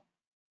as well.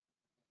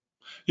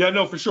 Yeah,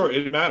 no, for sure.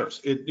 It matters.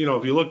 If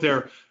you look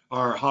there,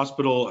 our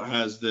hospital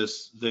has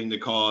this thing they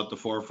call at the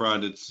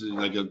forefront. It's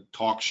like a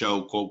talk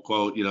show, quote,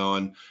 quote,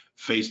 on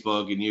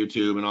Facebook and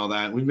YouTube and all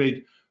that. We've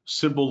made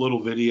simple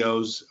little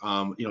videos.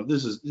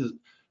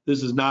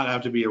 This does not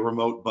have to be a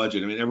remote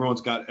budget. I mean,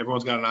 everyone's got an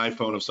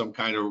iPhone of some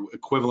kind of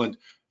equivalent.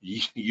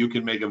 You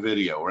can make a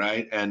video,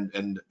 right?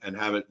 And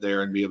have it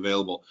there and be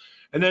available.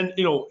 And then,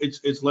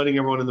 it's letting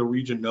everyone in the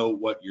region know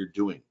what you're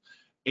doing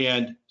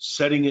and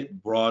setting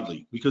it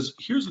broadly. Because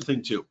here's the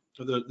thing too,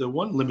 the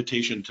one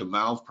limitation to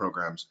valve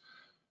programs,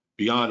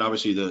 beyond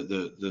obviously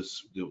the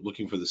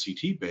looking for the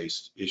CT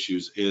based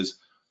issues, is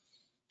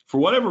for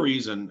whatever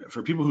reason,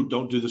 for people who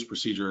don't do this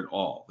procedure at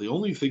all, the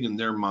only thing in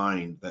their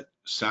mind that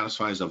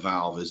satisfies a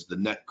valve is the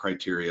net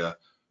criteria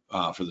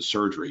for the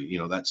surgery.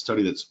 That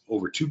study that's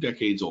over 2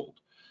 decades old.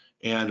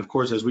 And of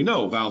course, as we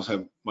know, valves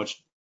have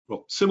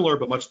similar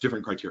but much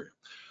different criteria.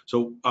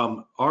 So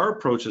our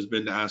approach has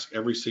been to ask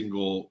every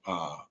single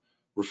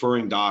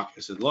referring doc.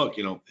 I said, look,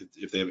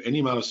 if they have any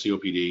amount of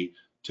COPD,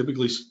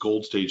 typically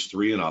gold stage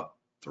 3 and up,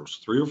 there's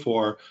 3 or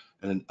 4,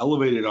 and an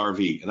elevated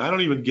RV. And I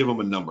don't even give them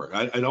a number.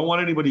 I don't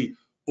want anybody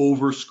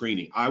over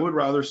screening. I would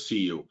rather see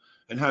you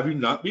and have you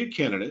not be a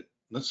candidate.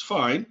 That's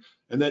fine.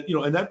 And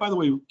that, by the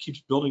way,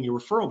 keeps building your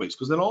referral base,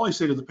 because then all I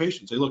say to the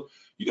patient, say, look,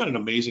 you got an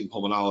amazing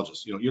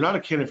pulmonologist. You're not a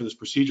candidate for this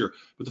procedure,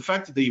 but the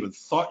fact that they even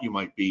thought you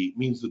might be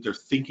means that they're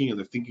thinking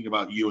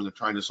about you and they're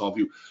trying to solve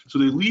you. So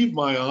they leave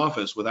my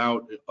office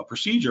without a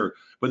procedure,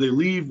 but they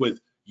leave with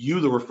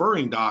you, the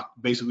referring doc,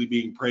 basically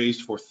being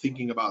praised for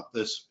thinking about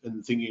this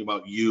and thinking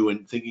about you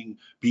and thinking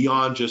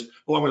beyond just,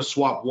 oh, I'm going to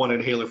swap one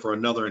inhaler for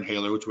another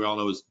inhaler, which we all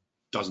know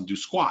doesn't do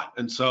squat.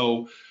 And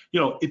so,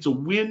 it's a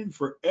win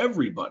for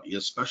everybody,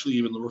 especially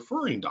even the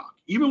referring doc,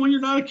 even when you're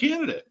not a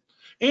candidate.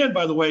 And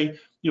by the way,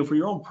 for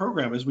your own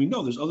program, as we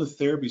know, there's other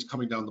therapies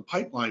coming down the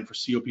pipeline for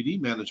COPD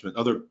management,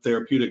 other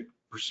therapeutic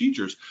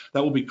procedures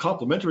that will be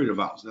complementary to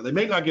valves. Now, they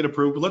may not get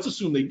approved, but let's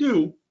assume they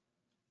do.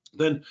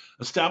 Then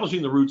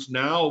establishing the roots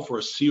now for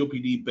a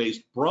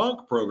COPD-based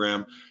bronch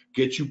program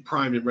gets you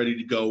primed and ready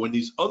to go when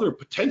these other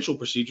potential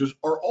procedures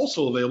are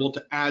also available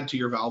to add to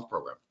your valve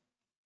program.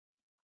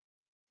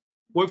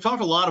 We've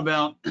talked a lot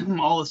about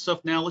all this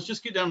stuff now. Let's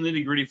just get down to the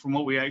nitty-gritty from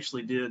what we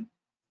actually did.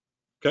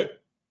 Okay.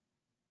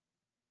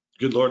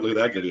 Good Lord, look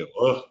at that video.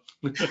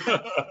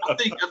 I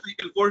think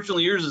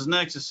unfortunately yours is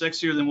next. It's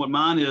sexier than what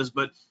mine is.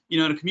 But in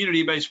a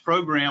community-based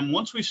program,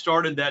 once we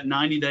started that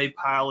 90-day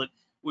pilot,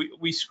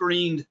 we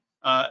screened,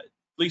 at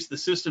least the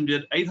system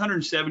did,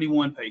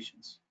 871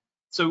 patients.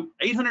 So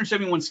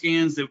 871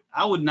 scans that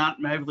I would not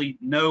really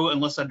know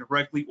unless I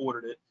directly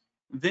ordered it.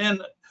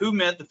 Then who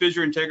met the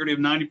fissure integrity of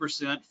 90%,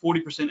 40%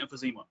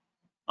 emphysema,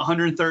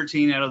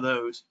 113 out of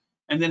those.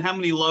 And then how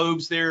many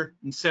lobes there?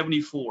 And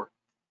 74.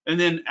 And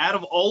then out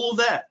of all of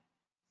that,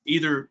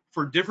 either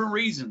for different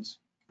reasons,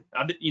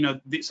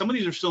 some of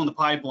these are still in the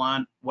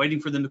pipeline, waiting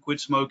for them to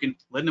quit smoking,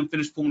 letting them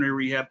finish pulmonary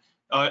rehab.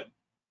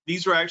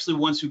 These are actually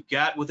ones who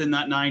got within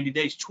that 90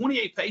 days,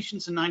 28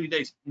 patients in 90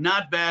 days.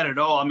 Not bad at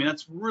all. I mean,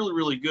 that's really,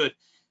 really good.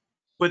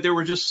 But there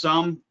were just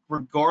some,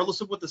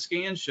 regardless of what the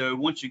scans showed,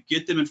 once you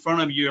get them in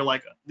front of you, you're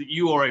like,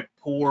 you are a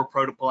poor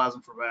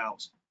protoplasm for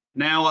valves.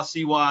 Now I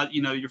see why,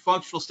 your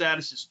functional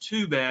status is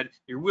too bad,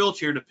 you're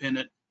wheelchair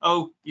dependent.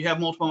 Oh, you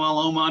have multiple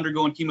myeloma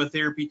undergoing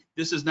chemotherapy.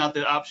 This is not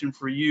the option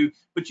for you.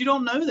 But you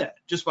don't know that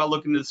just by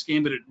looking at the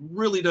scan, but it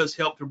really does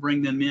help to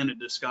bring them in and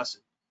discuss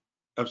it.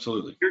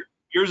 Absolutely.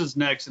 Yours is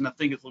next, and I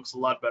think it looks a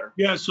lot better.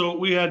 Yeah, so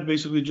we had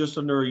basically just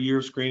under a year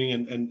of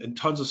screening and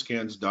tons of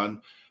scans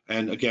done.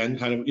 And again,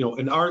 kind of,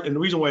 and the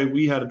reason why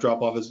we had a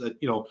drop off is that,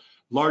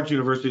 large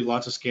university,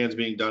 lots of scans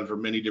being done for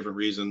many different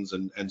reasons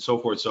and so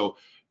forth. So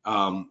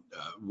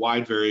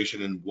wide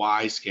variation in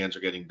why scans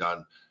are getting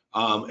done.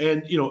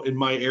 And in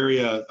my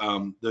area,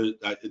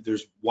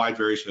 there's wide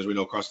variation, as we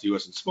know, across the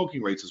U.S. in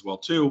smoking rates as well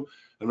too.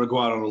 I'm going to go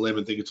out on a limb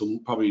and think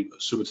probably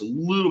assume it's a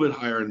little bit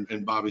higher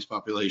in Bobby's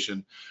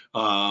population,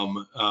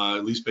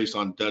 at least based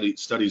on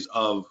studies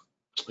of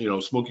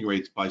smoking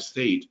rates by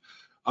state.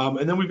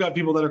 And then we've got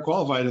people that are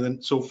qualified, and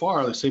then so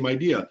far the same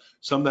idea.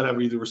 Some that have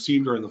either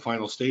received or in the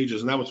final stages,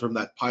 and that was from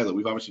that pilot.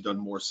 We've obviously done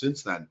more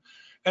since then.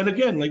 And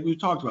again, like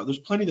we've talked about, there's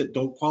plenty that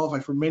don't qualify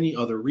for many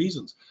other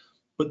reasons.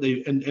 But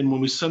and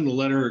when we send the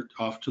letter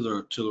off to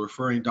the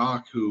referring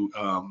doc who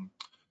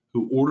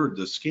ordered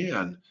the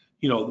scan,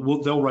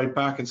 they'll write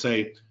back and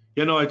say,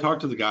 You know, I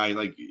talked to the guy,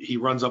 like he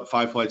runs up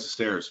 5 flights of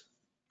stairs.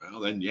 Well,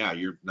 then, yeah,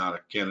 you're not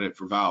a candidate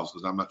for valves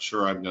because I'm not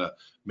sure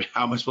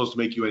how am I supposed to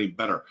make you any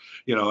better?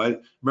 You know, I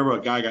remember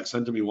a guy got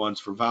sent to me once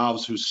for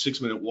valves whose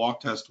 6-minute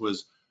walk test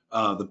was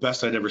the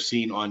best I'd ever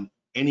seen on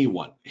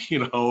anyone, you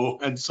know?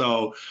 And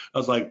so I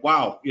was like,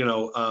 wow, you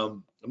know,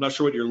 I'm not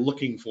sure what you're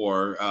looking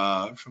for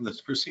from this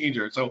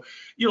procedure. So,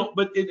 you know,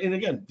 but, and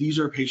again, these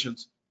are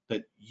patients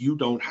that you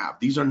don't have.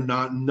 These are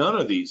not, none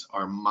of these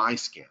are my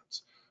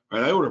scans,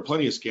 right? I order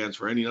plenty of scans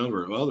for any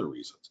number of other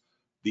reasons.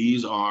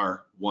 These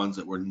are ones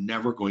that were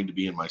never going to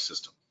be in my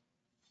system.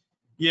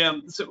 Yeah,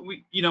 so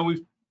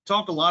we've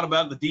talked a lot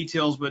about the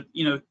details, but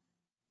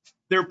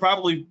there are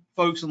probably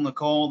folks on the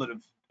call that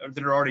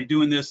are already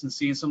doing this and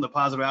seeing some of the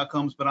positive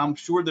outcomes, but I'm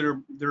sure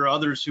there are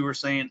others who are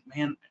saying,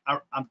 man,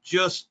 I'm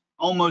just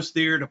almost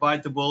there to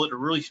bite the bullet or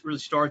really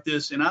start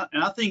this. And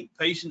I think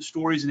patient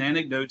stories and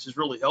anecdotes is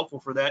really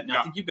helpful for that. And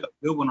I think you've got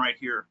a good one right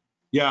here.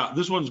 Yeah,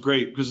 this one's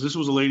great because this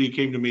was a lady who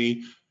came to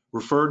me,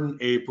 referred in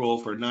April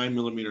for a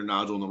 9-millimeter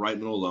nodule in the right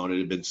middle alone. It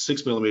had been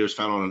 6 millimeters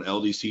found on an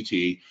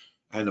LDCT.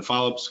 And the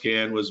follow-up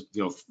scan was,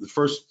 the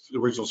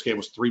original scan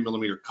was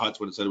 3-millimeter cuts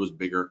when it said it was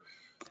bigger.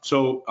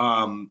 So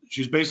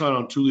she's baseline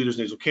on 2 liters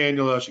nasal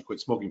cannula. She quit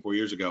smoking 4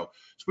 years ago.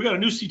 So we got a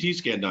new CT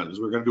scan done because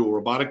we're going to do a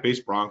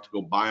robotic-based bronch to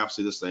go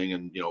biopsy this thing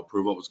and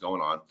prove what was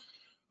going on.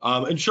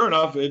 And sure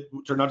enough, it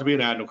turned out to be an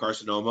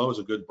adenocarcinoma. It was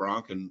a good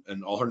bronch,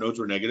 and all her nodes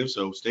were negative.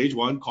 So stage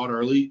 1, caught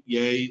early,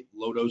 yay,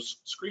 low dose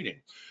screening.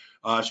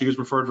 She was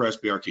referred for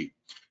SBRT.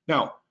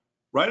 Now,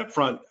 right up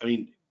front, I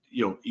mean,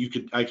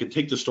 I could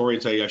take the story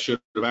and say I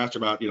should have asked her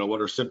about,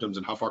 what are symptoms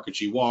and how far could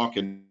she walk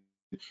and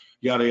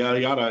yada yada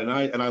yada.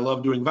 And I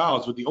love doing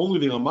valves, but the only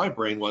thing on my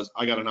brain was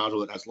I got a nodule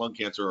that has lung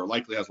cancer or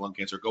likely has lung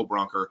cancer. Go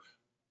bronch her,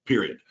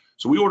 period.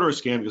 So we order a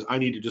scan because I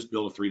need to just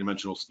build a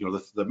 3-dimensional,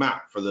 the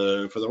map for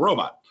the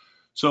robot.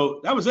 So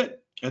that was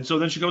it. And so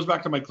then she goes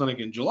back to my clinic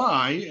in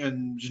July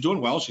and she's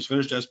doing well. She's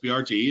finished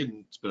SBRT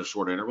and it's been a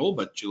short interval,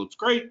 but she looks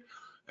great.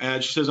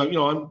 And she says,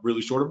 I'm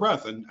really short of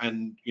breath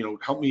and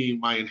help me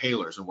my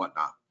inhalers and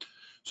whatnot.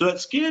 So that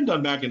scan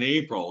done back in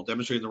April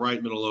demonstrating the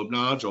right middle lobe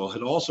nodule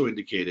had also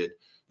indicated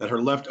that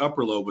her left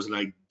upper lobe was an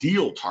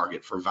ideal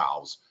target for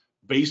valves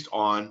based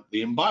on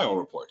the Imbio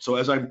report. So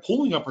as I'm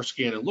pulling up her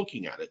scan and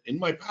looking at it in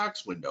my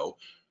PACS window,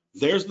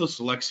 there's the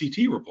select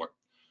CT report.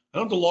 I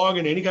don't have to log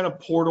in any kind of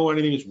portal or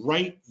anything. It's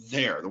right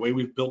there, the way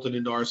we've built it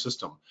into our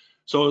system.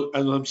 So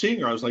as I'm seeing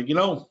her, I was like,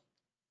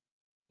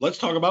 let's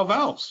talk about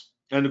valves.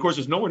 And of course,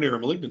 it's nowhere near a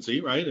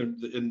malignancy, right?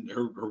 And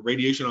her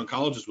radiation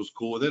oncologist was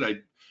cool with it.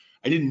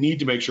 I didn't need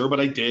to make sure, but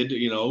I did,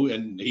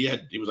 and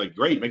he was like,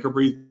 great, make her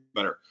breathe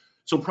better.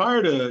 So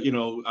prior to,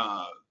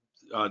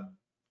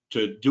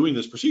 to doing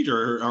this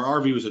procedure, her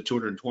RV was at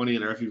 220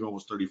 and her FEV1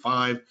 was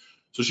 35.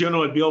 So she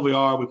underwent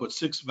BLVR. We put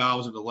 6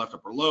 valves into the left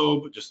upper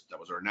lobe, that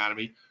was her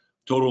anatomy.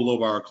 Total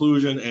lobar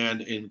occlusion,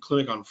 and in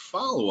clinic on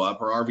follow-up,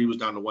 her RV was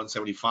down to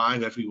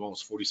 175, FEV1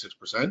 was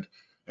 46%,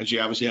 and she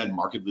obviously had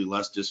markedly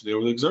less dyspnea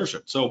with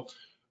exertion. So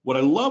what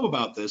I love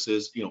about this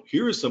is,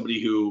 here is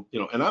somebody who,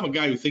 and I'm a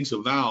guy who thinks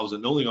of valves,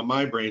 and the only thing on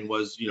my brain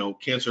was,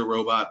 cancer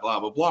robot, blah,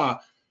 blah, blah,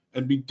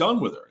 and be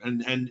done with her.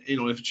 And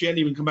if she hadn't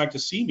even come back to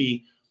see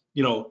me,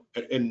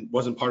 and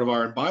wasn't part of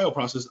our Imbio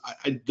process,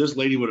 this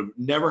lady would have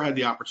never had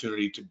the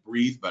opportunity to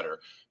breathe better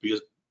because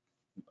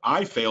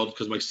I failed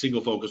because my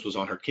single focus was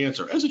on her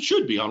cancer, as it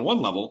should be on one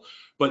level,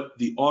 but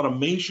the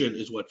automation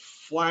is what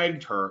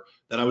flagged her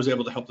that I was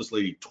able to help this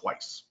lady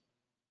twice.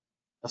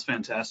 That's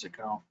fantastic,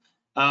 Carl.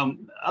 I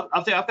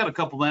think I've got a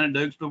couple of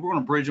anecdotes, but we're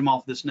going to bridge them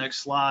off this next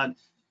slide.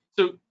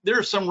 So there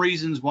are some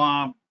reasons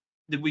why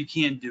that we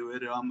can't do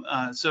it.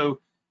 So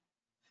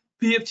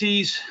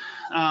PFTs,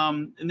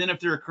 and then if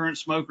they're a current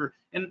smoker,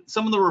 and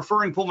some of the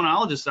referring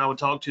pulmonologists I would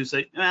talk to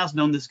say, I've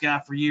known this guy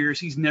for years.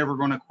 He's never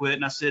going to quit.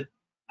 And I said,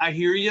 I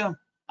hear you.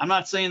 I'm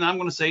not saying that I'm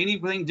going to say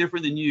anything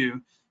different than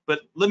you,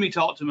 but let me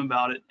talk to him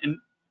about it. And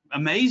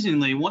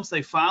amazingly, once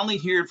they finally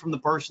hear it from the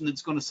person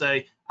that's going to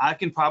say, I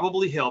can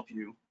probably help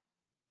you,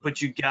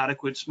 but you got to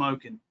quit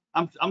smoking.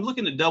 I'm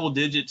looking at double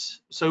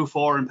digits so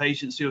far in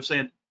patients who have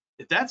said,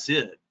 if that's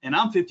it, and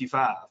I'm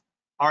 55,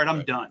 all right,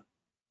 I'm done.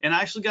 And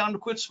I actually got them to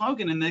quit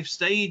smoking, and they've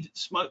stayed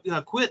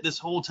quit this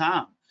whole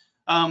time.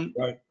 I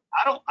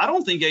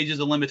don't think age is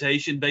a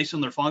limitation based on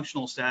their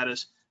functional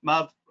status.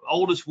 My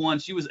oldest one,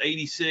 she was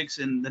 86,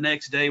 and the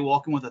next day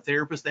walking with a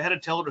therapist, they had to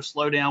tell her to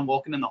slow down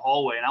walking in the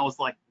hallway, and I was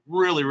like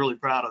really, really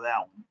proud of that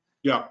one.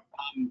 Yeah.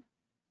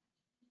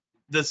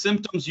 The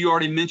symptoms, you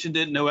already mentioned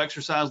it, no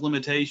exercise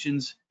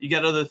limitations. You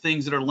got other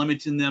things that are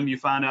limiting them. You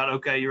find out,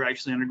 okay, you're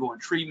actually undergoing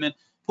treatment.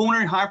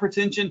 Pulmonary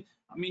hypertension,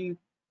 I mean,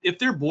 if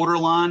they're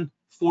borderline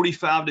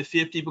 45 to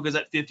 50, because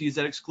that 50 is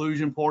that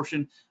exclusion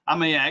portion, I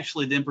may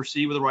actually then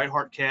proceed with a right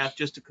heart cath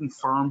just to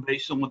confirm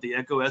based on what the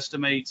echo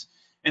estimates.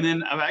 And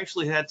then I've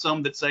actually had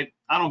some that say,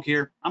 I don't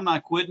care, I'm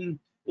not quitting,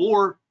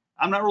 or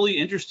I'm not really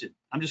interested.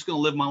 I'm just going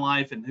to live my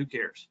life and who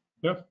cares?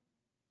 Yeah.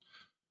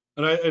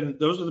 And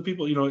those are the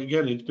people,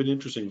 again, it's been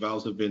interesting.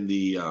 Valves have been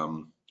the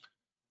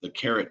the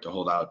carrot to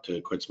hold out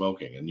to quit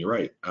smoking. And you're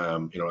right. I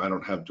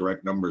don't have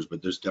direct numbers,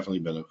 but there's definitely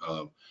been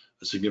a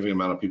significant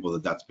amount of people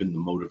that's been the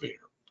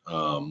motivator.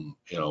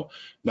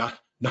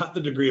 Not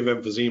the degree of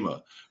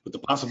emphysema, but the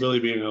possibility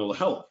of being able to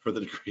help for the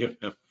degree of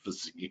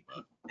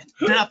emphysema.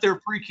 Not their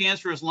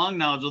precancerous lung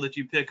nodule that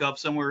you pick up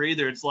somewhere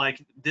either. It's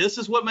like, this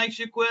is what makes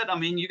you quit. I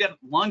mean, you got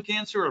lung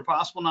cancer or a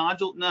possible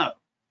nodule? No,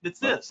 it's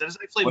this. That is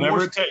actually whatever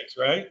more it takes,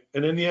 right?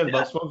 And in the end,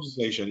 about smoking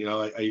cessation,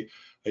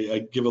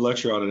 I give a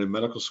lecture on it in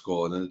medical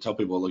school, and then I tell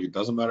people, look, it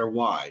doesn't matter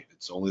why,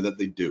 it's only that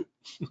they do.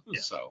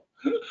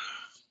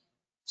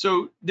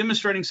 So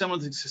demonstrating some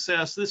of the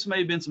success, this may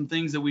have been some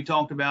things that we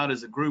talked about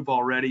as a group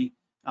already,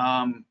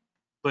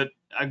 but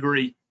I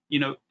agree.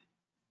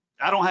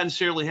 I don't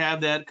necessarily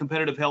have that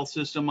competitive health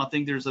system. I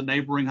think there's a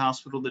neighboring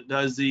hospital that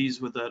does these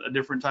with a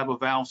different type of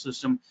valve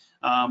system.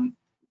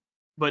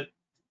 But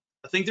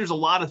I think there's a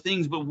lot of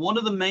things, but one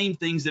of the main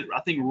things that I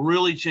think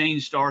really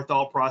changed our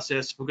thought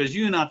process, because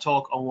you and I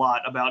talk a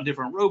lot about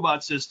different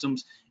robot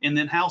systems and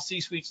then how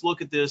C-suites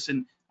look at this.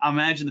 And I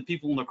imagine the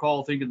people on the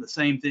call thinking the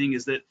same thing,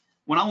 is that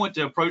when I went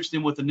to approach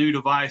them with a new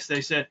device,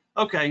 they said,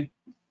 okay,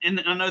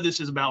 and I know this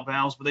is about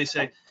valves, but they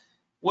say,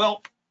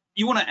 well,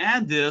 you want to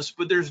add this,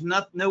 but there's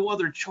no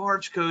other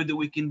charge code that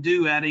we can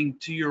do adding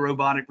to your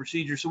robotic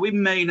procedure. So we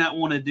may not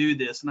want to do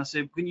this. And I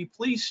said, can you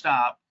please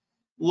stop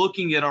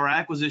looking at our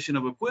acquisition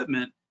of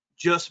equipment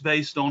just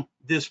based on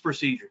this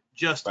procedure,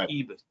 just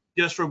EBUS,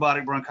 just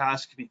robotic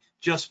bronchoscopy,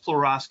 just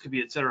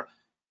fluoroscopy, et cetera.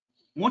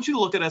 I want you to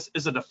look at us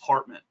as a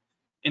department.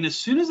 And as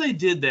soon as they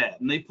did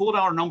that and they pulled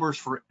our numbers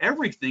for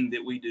everything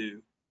that we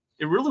do,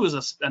 it really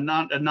was a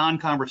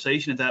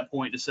non-conversation at that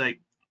point to say,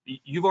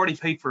 you've already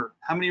paid for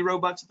how many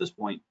robots at this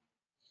point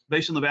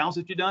based on the valves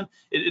that you've done?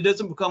 It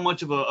doesn't become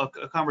much of a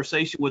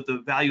conversation with the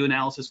value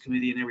analysis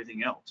committee and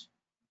everything else.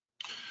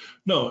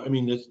 No, I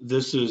mean,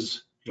 this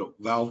is,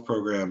 valve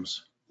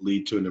programs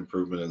lead to an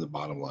improvement in the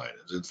bottom line.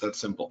 It's that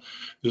simple.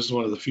 This is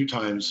one of the few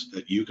times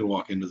that you can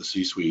walk into the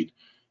C-suite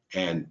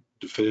and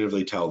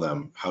definitively tell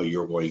them how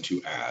you're going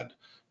to add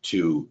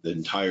to the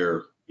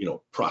entire,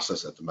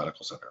 process at the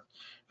medical center.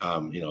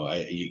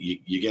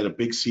 You get a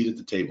big seat at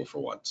the table for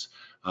once.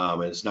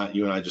 And it's not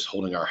you and I just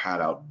holding our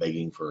hat out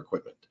begging for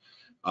equipment.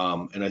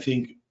 And I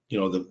think,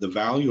 the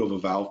value of a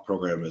valve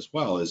program as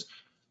well is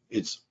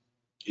and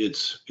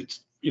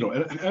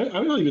I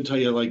will even tell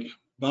you, like,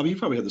 Bobby, you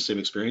probably had the same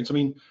experience. I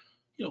mean,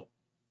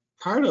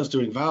 prior to us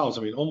doing valves,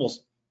 I mean,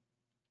 almost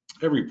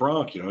every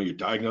bronch, you're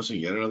diagnosing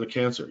yet another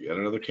cancer.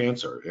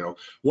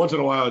 Once in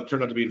a while it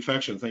turned out to be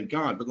infection, thank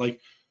God. But like,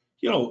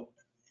 you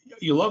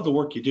love the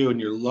work you do and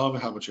you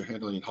love how much you're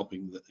handling and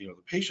helping the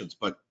patients.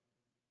 But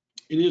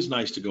it is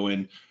nice to go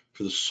in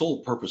for the sole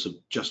purpose of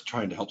just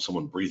trying to help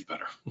someone breathe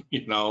better,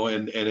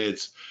 and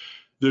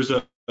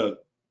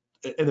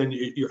and then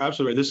you're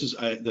absolutely right. This is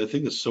the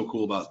thing that's so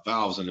cool about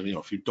valves. And,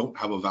 if you don't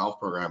have a valve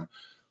program,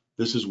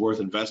 this is worth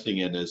investing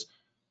in. Is,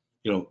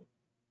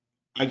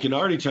 I can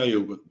already tell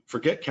you,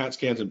 forget CAT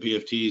scans and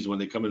PFTs when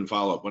they come in and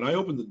follow up. When I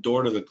open the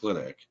door to the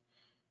clinic,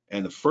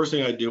 and the first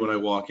thing I do when I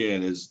walk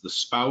in is the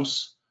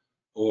spouse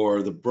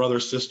or the brother,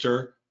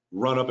 sister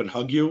run up and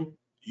hug you,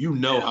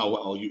 how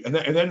well and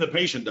then the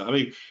patient does. I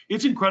mean,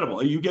 it's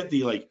incredible. You get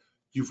the, like,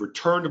 you've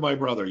returned to my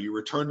brother, you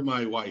returned to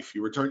my wife,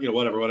 you returned,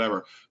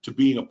 whatever, to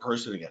being a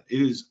person again.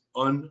 It is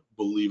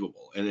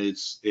unbelievable. And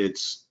it's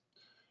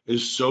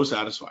so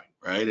satisfying,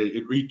 right?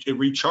 It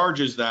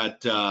recharges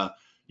that,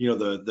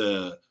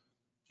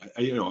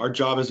 our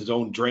job is its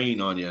own drain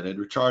on you, and it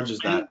recharges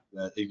that.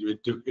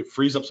 It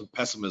frees up some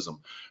pessimism.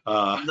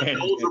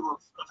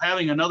 Of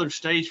having another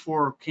stage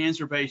 4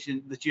 cancer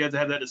patient that you have to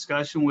have that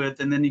discussion with,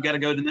 and then you got to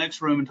go to the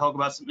next room and talk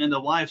about some end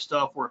of life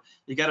stuff, where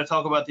you got to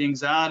talk about the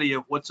anxiety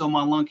of what's on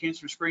my lung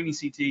cancer screening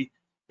CT.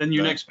 Then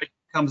your next patient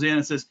comes in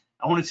and says,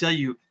 I want to tell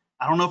you,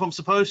 I don't know if I'm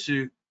supposed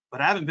to,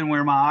 but I haven't been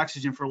wearing my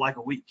oxygen for like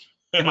a week.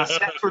 Am I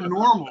set for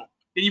normal?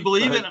 Can you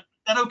believe it? Is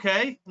that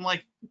okay? I'm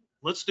like,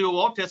 let's do a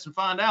walk test and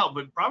find out,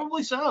 but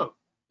probably so.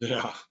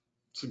 Yeah,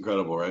 it's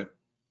incredible, right?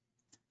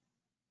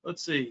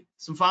 Let's see,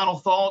 some final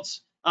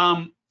thoughts.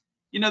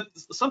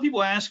 Some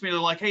people ask me, they're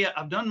like, hey,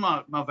 I've done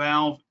my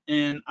valve,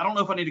 and I don't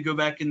know if I need to go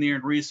back in there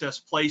and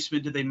reassess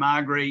placement. Did they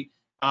migrate?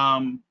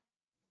 I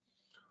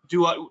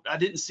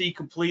didn't see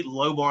complete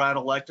lobar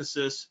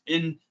atelectasis.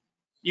 And,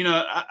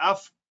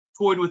 I've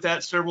toyed with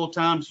that several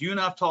times. You and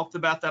I've talked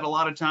about that a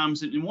lot of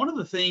times. And one of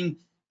the things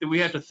that we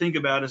have to think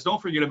about is,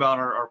 don't forget about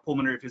our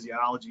pulmonary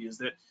physiology, is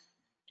that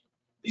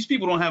these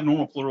people don't have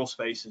normal pleural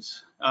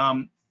spaces.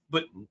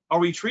 But are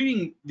we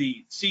treating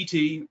the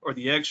CT or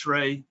the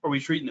X-ray, or are we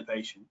treating the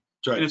patient?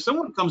 Right. And if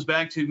someone comes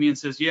back to me and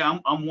says, yeah,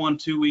 I'm 1,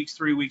 2 weeks,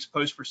 3 weeks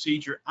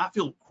post-procedure, I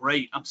feel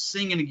great, I'm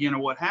singing again or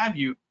what have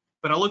you,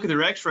 but I look at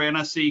their X-ray and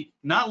I see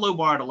not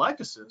lobar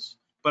atelectasis,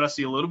 but I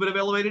see a little bit of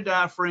elevated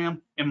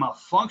diaphragm and my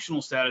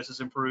functional status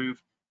has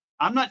improved,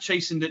 I'm not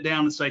chasing it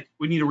down and say,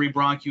 we need to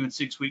rebronch you in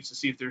 6 weeks to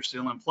see if they're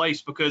still in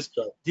place, because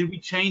did we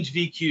change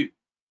VQ?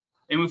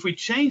 And if we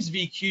change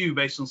VQ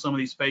based on some of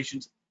these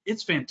patients,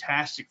 it's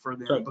fantastic for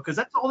them, because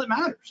that's all that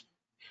matters.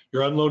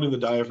 You're unloading the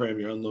diaphragm,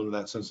 you're unloading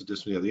that sense of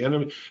dyspnea.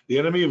 The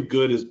enemy of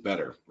good is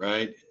better,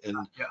 right? And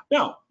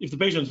now, if the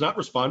patient's not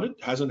responded,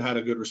 hasn't had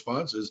a good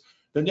response,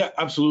 then yeah,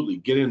 absolutely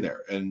get in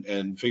there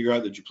and figure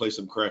out that you place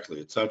them correctly,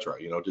 et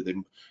cetera. You know,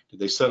 did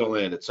they settle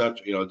in, et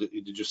cetera? You know,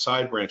 did your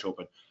side branch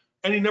open?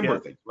 Any number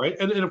of things, right?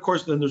 And of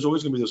course, then there's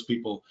always going to be those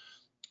people,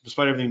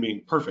 despite everything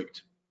being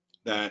perfect,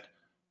 that,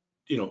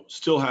 you know,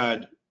 still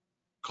had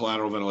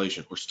collateral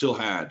ventilation or still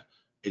had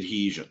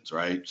adhesions,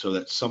 right? So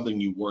that's something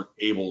you weren't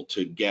able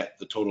to get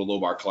the total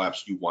lobar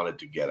collapse you wanted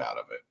to get out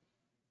of it.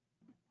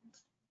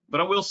 But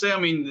I will say, I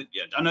mean,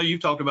 I know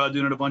you've talked about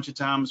doing it a bunch of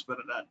times, but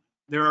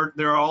there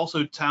are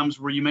also times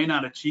where you may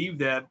not achieve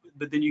that,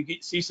 but then you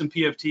see some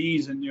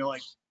PFTs and you're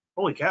like,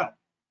 holy cow,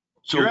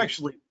 so you're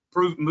actually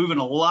moving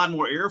a lot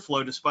more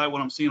airflow despite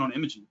what I'm seeing on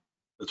imaging.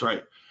 That's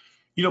right.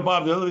 You know,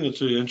 Bob, the other thing that's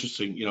really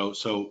interesting, you know,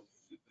 so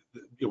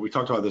you know, we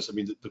talked about this. I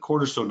mean, the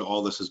cornerstone to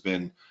all this has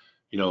been,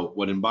 you know,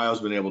 what Imbio's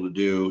been able to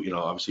do, you know,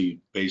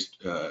 obviously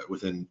based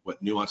within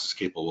what Nuance is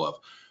capable of.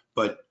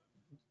 But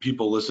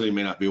people listening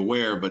may not be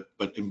aware, but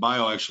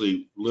Imbio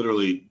actually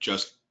literally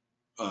just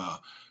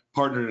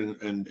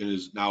partnered and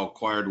is now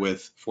acquired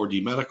with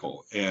 4D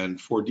Medical, and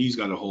 4D's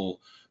got a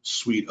whole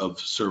suite of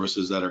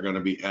services that are going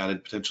to be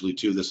added potentially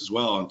to this as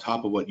well, on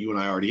top of what you and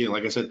I already did.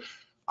 Like I said,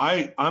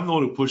 I'm the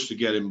one who pushed to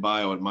get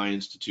Imbio at my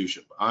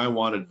institution. I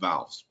wanted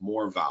valves,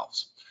 more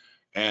valves.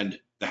 And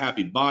the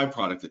happy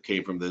byproduct that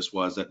came from this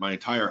was that my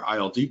entire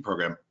ILD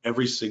program,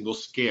 every single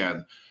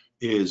scan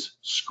is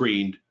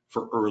screened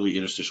for early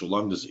interstitial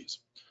lung disease.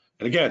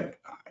 And again,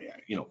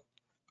 you know,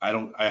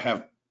 I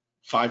have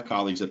 5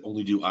 colleagues that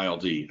only do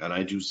ILD, and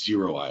I do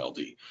 0 ILD,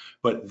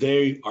 but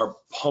they are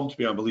pumped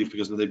beyond belief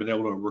because they've been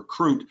able to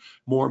recruit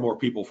more and more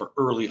people for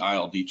early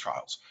ILD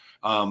trials.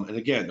 And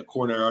again, the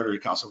coronary artery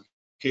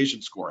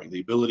calcification scoring, the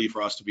ability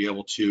for us to be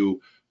able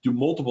to do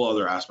multiple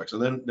other aspects.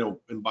 And then, you know,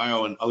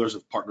 Imbio and others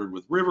have partnered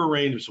with River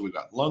Range, so we've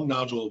got lung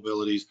nodule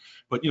abilities.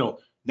 But, you know,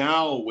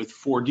 now with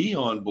 4D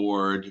on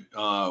board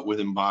with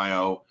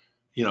Imbio,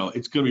 you know,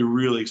 it's going to be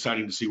really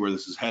exciting to see where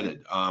this is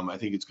headed. I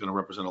think it's going to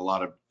represent a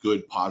lot of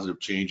good, positive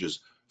changes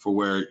for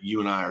where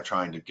you and I are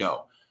trying to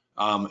go.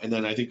 And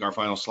then I think our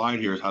final slide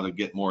here is how to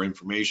get more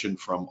information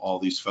from all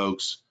these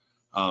folks,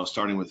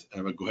 starting with,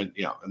 go ahead,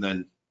 yeah, and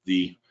then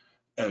the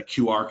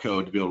QR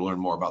code to be able to learn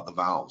more about the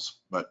valves.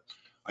 But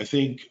I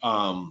think,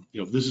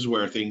 you know, this is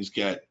where things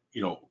get,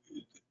 you know,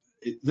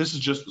 this is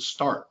just the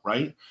start,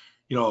 right?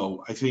 You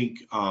know, I think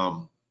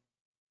when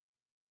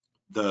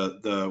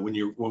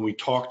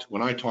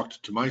I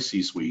talked to my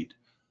C-suite,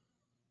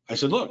 I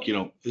said, look, you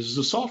know, this is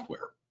a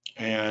software,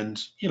 and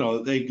you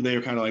know, they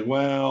are kind of like,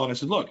 well, and I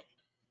said, look,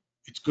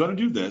 it's going to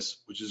do this,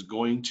 which is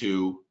going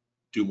to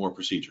do more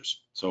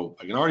procedures. So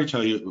I can already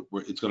tell you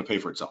it's going to pay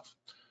for itself.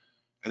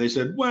 And they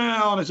said,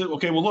 well, and I said,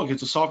 okay, well, look,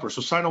 it's a software,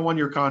 so sign a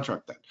 1-year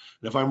contract then.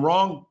 And if I'm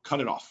wrong, cut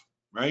it off,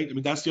 right? I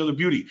mean, that's the other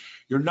beauty.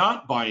 You're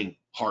not buying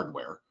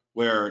hardware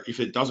where if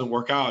it doesn't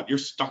work out, you're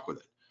stuck with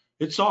it.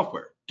 It's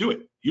software. Do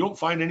it. You don't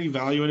find any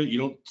value in it. You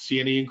don't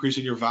see any increase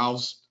in your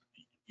valves.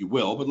 You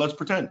will, but let's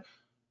pretend.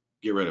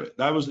 Get rid of it.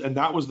 That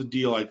was the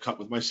deal I cut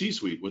with my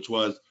C-suite, which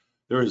was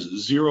there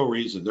is 0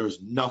 reason.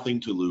 There's nothing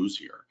to lose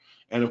here.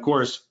 And of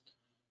course,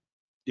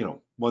 you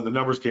know, when the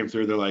numbers came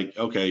through, they're like,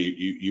 okay,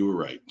 you were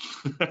right.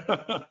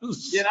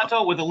 Yeah, and I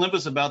talked with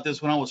Olympus about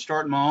this when I was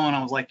starting my own.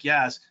 I was like,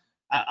 yes,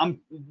 I'm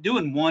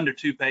doing 1 to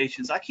 2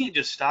 patients. I can't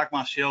just stock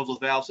my shelves with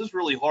valves. It's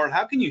really hard.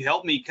 How can you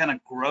help me kind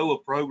of grow a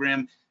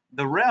program?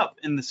 The rep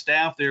and the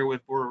staff there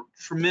were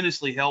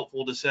tremendously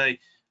helpful to say,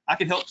 I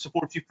can help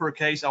support you per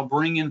case. I'll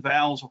bring in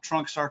valves or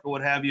trunk circle,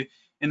 what have you.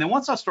 And then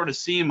once I started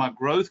seeing my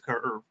growth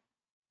curve,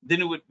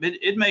 then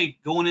it made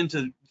going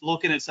into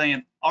looking at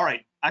saying, all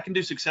right, I can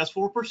do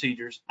successful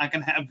procedures. I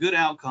can have good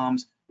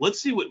outcomes.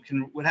 Let's see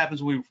what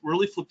happens when we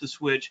really flip the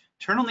switch,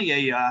 turn on the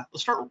AI.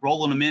 Let's start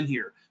rolling them in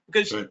here,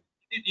 because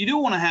you do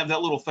want to have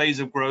that little phase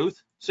of growth,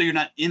 so you're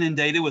not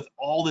inundated with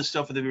all this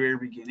stuff at the very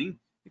beginning.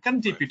 You kind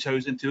of dip your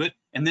toes into it,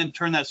 and then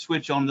turn that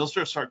switch on. They'll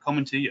start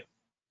coming to you.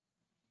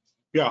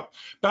 Yeah,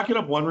 back it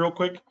up one real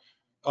quick.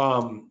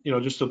 You know,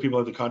 just so people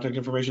have the contact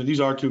information. These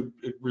are 2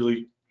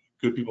 really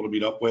good people to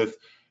meet up with.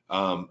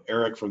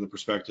 Eric, from the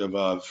perspective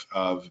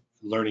of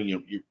learning, you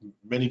know,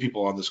 many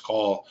people on this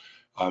call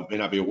may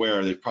not be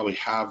aware, they probably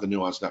have the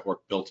Nuance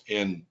network built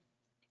in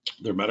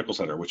their medical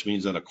center, which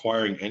means that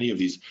acquiring any of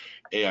these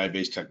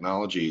AI-based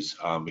technologies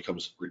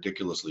becomes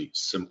ridiculously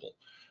simple,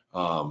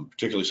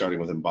 particularly starting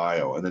with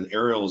Imbio. And then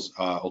Ariel's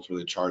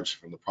ultimately charged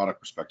from the product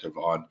perspective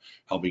on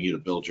helping you to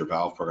build your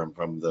valve program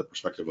from the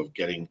perspective of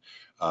getting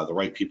the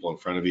right people in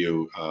front of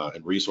you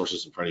and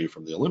resources in front of you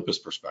from the Olympus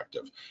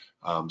perspective.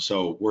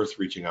 So worth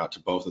reaching out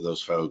to both of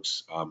those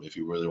folks if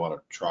you really want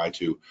to try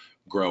to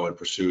grow and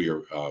pursue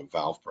your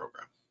valve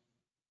program.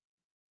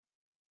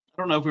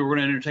 I don't know if we were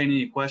going to entertain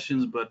any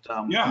questions, but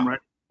yeah. I'm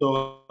ready.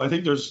 So I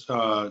think there's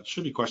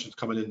should be questions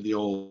coming into the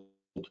old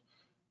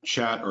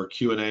chat or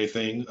Q&A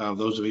thing.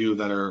 Those of you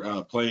that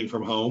are playing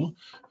from home,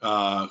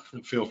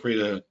 feel free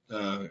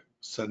to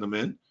send them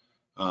in.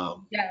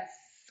 Yes,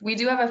 we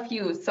do have a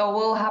few, so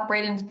we'll hop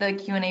right into the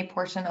Q&A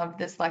portion of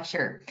this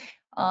lecture.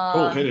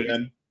 Hit it,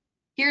 Em.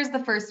 Here's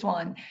the first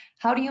one.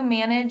 How do you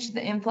manage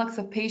the influx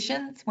of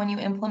patients when you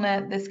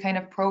implement this kind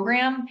of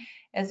program,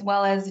 as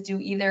well as do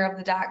either of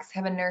the docs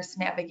have a nurse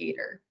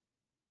navigator?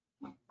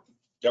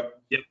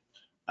 Yep.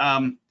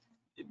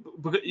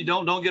 But you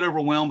don't get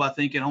overwhelmed by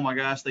thinking, oh my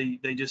gosh,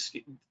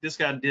 this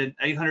guy did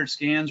 800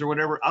 scans or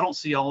whatever. I don't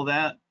see all of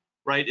that,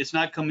 right? It's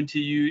not coming to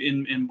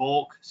you in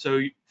bulk.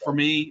 So for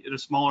me, at a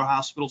smaller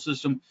hospital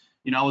system,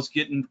 I was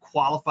getting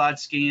qualified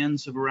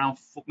scans of around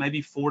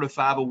maybe 4 to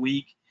 5 a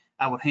week.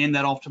 I would hand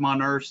that off to my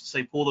nurse,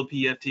 say pull the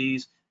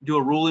PFTs, do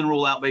a rule in,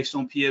 rule out based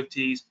on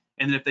PFTs,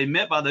 and then if they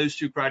met by those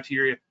 2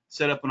 criteria,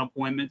 set up an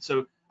appointment.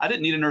 So I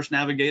didn't need a nurse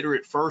navigator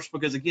at first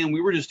because, again, we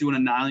were just doing a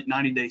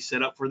 90-day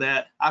setup for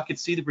that. I could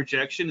see the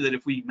projection that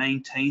if we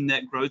maintain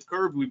that growth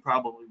curve, we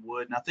probably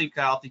would. And I think,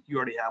 Kyle, I think you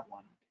already have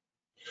one.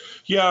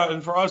 Yeah,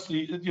 and for us, so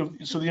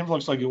the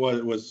influx, like it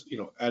was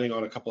adding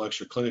on a couple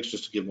extra clinics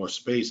just to give more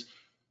space.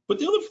 But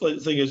the other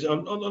thing is on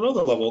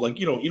another level, like,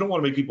 you don't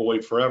want to make people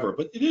wait forever,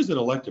 but it is an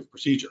elective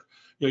procedure.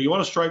 You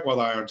want to strike while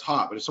the iron's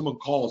hot. But if someone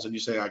calls and you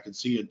say, I can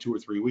see you in 2 or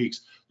 3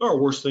 weeks, there are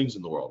worse things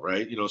in the world,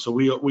 right? So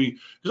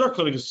because our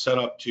clinic is set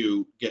up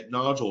to get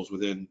nodules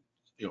within,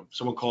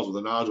 someone calls with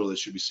a nodule, they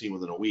should be seen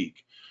within a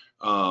week.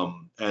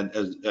 And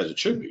as it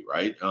should be,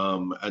 right?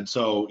 And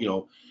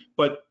so,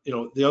 but,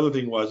 the other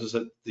thing is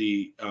that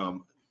the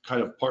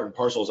kind of part and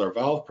parcel as our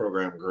valve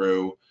program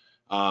grew,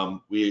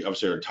 we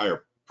obviously our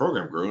entire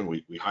program grew, and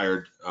we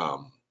hired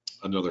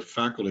another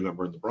faculty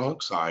member in the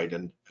Bronx side,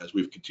 and as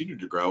we've continued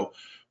to grow,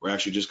 we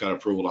actually just got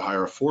approval to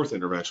hire a 4th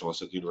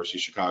interventionalist at the University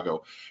of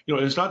Chicago. And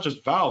it's not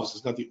just valves;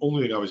 it's not the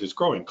only thing obviously it's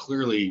growing.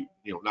 Clearly,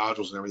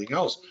 nodules and everything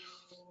else,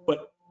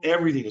 but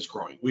everything is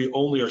growing. We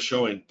only are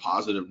showing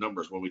positive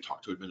numbers when we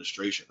talk to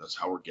administration. That's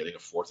how we're getting a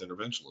 4th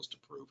interventionalist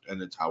approved,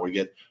 and it's how we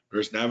get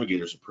nurse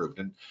navigators approved.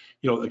 And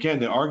again,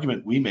 the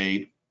argument we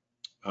made.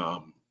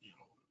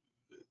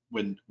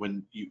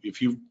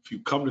 If you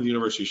come to the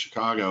University of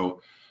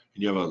Chicago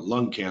and you have a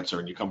lung cancer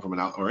and you come from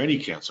or any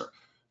cancer,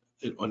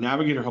 a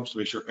navigator helps to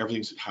make sure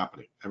everything's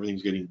happening,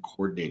 everything's getting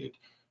coordinated,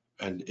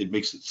 and it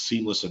makes it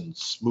seamless and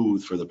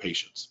smooth for the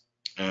patients.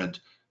 And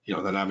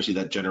then obviously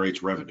that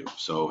generates revenue.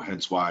 So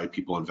hence why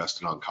people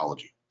invest in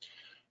oncology.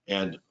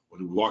 And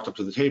when we walked up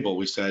to the table,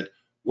 we said,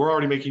 we're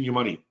already making you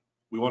money.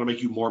 We want to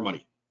make you more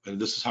money, and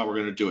this is how we're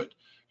going to do it.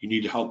 You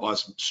need to help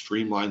us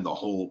streamline the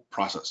whole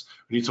process.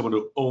 We need someone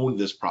to own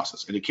this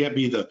process. And it can't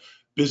be the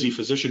busy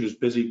physician who's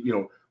busy,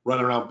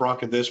 running around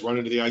bronching this,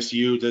 running to the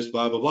ICU, this,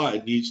 blah, blah, blah.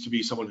 It needs to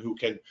be someone who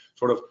can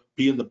sort of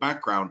be in the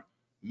background,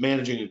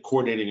 managing and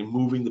coordinating and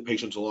moving the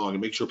patients along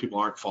and make sure people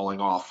aren't falling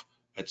off,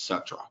 et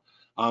cetera.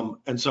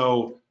 And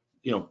so,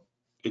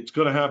 it's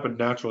going to happen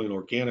naturally and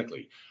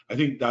organically. I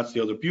think that's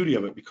the other beauty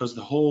of it, because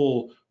the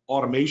whole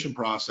automation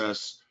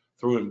process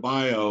through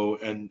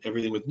Imbio and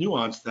everything with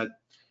Nuance, that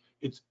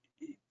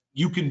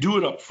you can do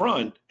it up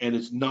front and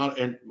it's not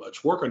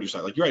much work on your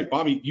side. Like, you're right,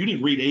 Bobby, you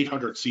didn't read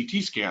 800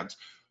 CT scans.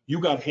 You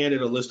got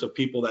handed a list of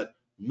people that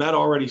met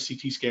already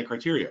CT scan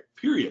criteria,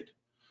 period.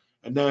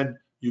 And then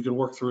you can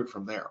work through it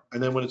from there.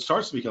 And then when it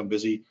starts to become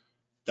busy,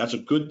 that's a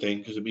good thing,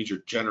 because it means you're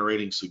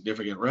generating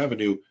significant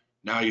revenue.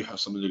 Now you have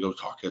something to go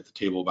talk at the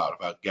table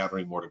about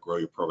gathering more to grow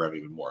your program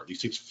even more.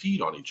 These things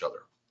feed on each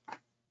other.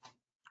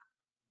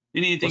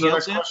 Anything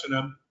else? Question,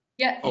 Em?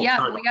 Yeah,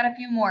 we got a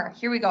few more.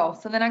 Here we go.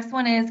 So the next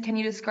one is, can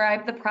you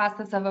describe the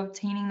process of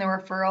obtaining the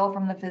referral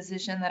from the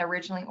physician that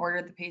originally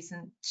ordered the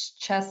patient's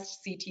chest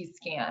CT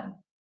scan?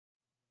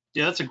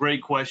 Yeah, that's a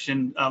great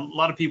question. A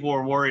lot of people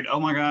are worried, oh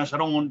my gosh, I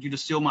don't want you to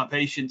steal my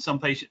patient. Some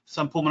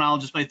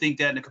pulmonologists may think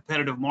that in a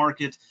competitive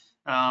market.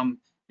 And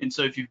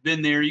so if you've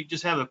been there, you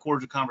just have a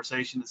cordial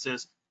conversation that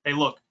says, hey,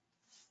 look,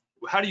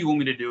 how do you want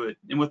me to do it?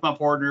 And with my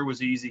partner, it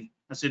was easy.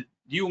 I said,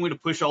 do you want me to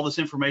push all this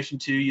information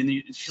to you?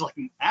 And she's like,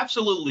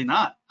 absolutely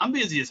not. I'm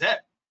busy as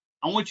heck.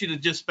 I want you to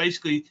just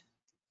basically,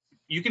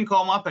 you can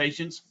call my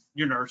patients,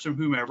 your nurse or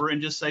whomever,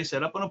 and just say,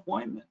 set up an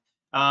appointment.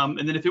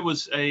 And then if it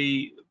was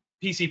a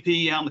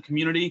PCP out in the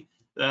community,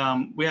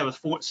 we have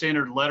a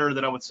standard letter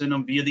that I would send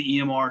them via the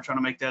EMR, trying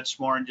to make that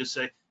smart, and just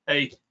say,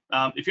 hey,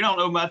 if you don't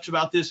know much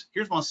about this,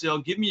 here's my cell,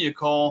 give me a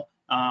call.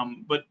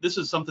 But this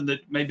is something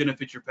that may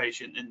benefit your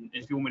patient. And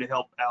if you want me to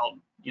help out,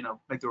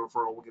 make the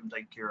referral, we'll get them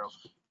taken care of.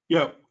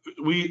 Yeah,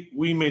 we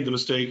made the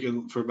mistake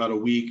for about a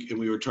week, and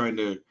we were trying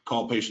to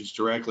call patients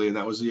directly, and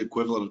that was the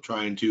equivalent of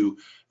trying to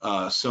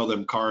sell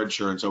them car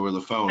insurance over the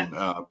phone.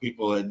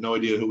 People had no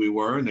idea who we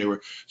were, and they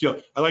were,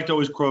 I like to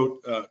always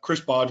quote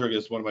Chris Bodrick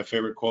is one of my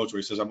favorite quotes, where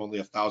he says, "I'm only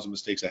 1,000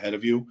 mistakes ahead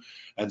of you,"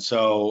 and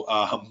so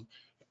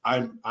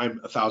I'm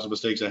 1,000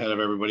 mistakes ahead of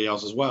everybody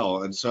else as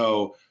well, and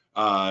so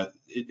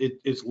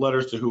it's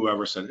letters to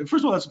whoever sent it.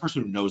 First of all, that's the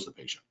person who knows the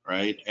patient,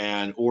 right,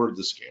 and ordered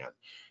the scan,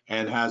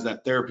 and has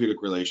that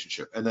therapeutic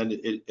relationship. And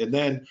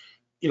then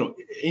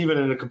even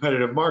in a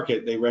competitive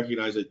market, they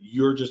recognize that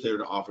you're just there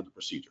to offer the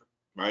procedure,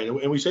 right?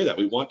 And we say that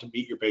we want to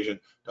meet your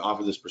patient to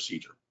offer this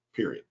procedure,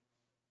 period.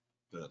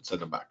 Then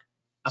send them back.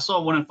 I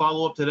saw one in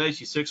follow-up today.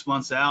 She's 6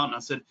 months out, and I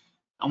said,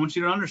 I want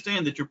you to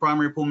understand that your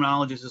primary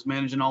pulmonologist is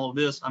managing all of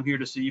this. I'm here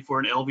to see you for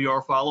an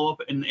LVR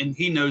follow-up, and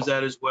he knows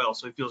that as well,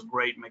 so he feels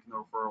great making the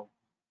referral.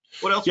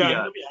 What else we Yeah,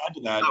 got? let me add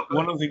to that. Oh,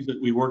 One of the things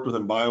that we worked with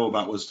Imbio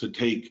about was to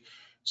take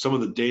some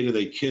of the data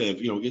they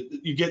give. You know,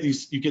 you get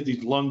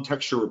these lung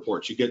texture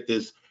reports. You get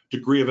this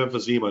degree of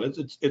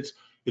emphysema.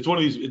 It's one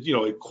of these. You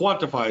know, it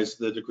quantifies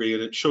the degree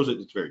and it shows it.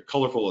 It's very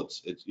colorful.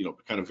 It's you know,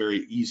 kind of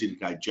very easy to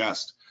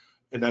digest,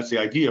 and that's the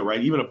idea, right?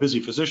 Even a busy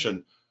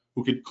physician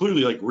who could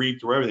clearly like read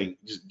through everything,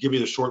 just give you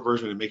the short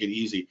version and make it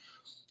easy.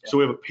 Yeah. So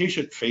we have a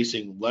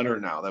patient-facing letter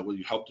now that will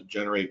help to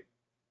generate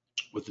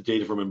with the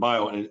data from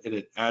Imbio, and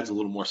it adds a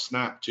little more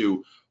snap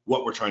to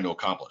what we're trying to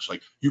accomplish.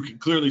 Like you can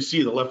clearly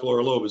see the left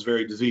lower lobe is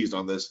very diseased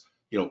on this,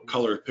 you know,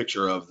 color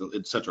picture of the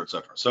et cetera, et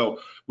cetera. So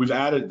we've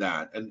added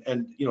that,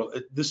 and you know,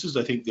 this is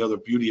I think the other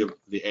beauty of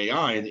the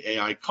AI and the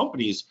AI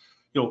companies.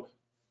 You know,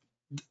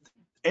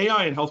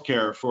 AI in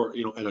healthcare for,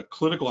 you know, in a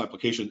clinical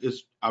application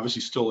is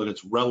obviously still in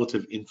its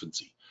relative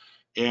infancy,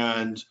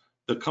 and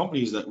the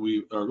companies that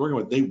we are working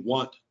with, they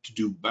want to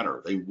do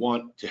better. They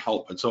want to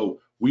help, and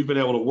so we've been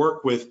able to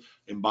work with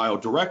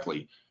Imbio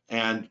directly,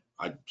 and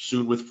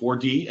soon with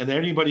 4D and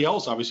anybody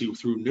else, obviously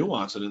through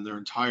Nuance and in their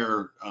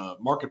entire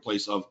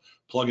marketplace of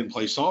plug and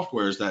play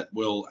softwares that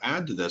will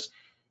add to this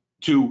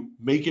to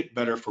make it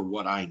better for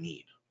what I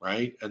need,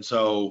 right? And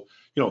so,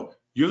 you know,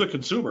 you're the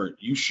consumer,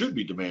 you should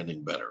be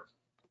demanding better.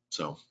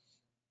 So.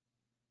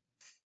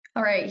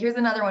 All right, here's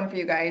another one for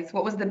you guys.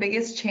 What was the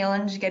biggest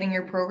challenge getting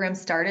your program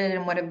started,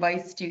 and what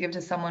advice do you give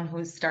to someone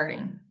who's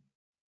starting?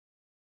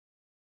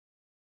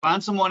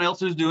 Find someone else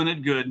who's doing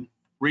it good,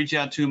 reach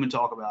out to them and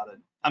talk about it.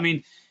 I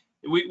mean,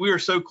 we are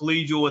so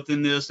collegial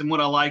within this, and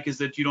what I like is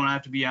that you don't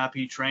have to be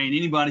IP trained.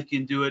 Anybody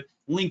can do it.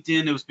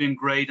 LinkedIn has been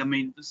great. I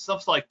mean,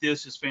 stuff like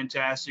this is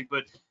fantastic,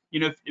 but you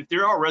know, if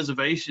there are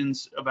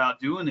reservations about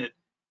doing it,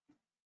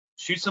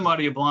 shoot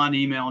somebody a blind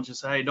email and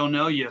just say, hey, don't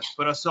know you,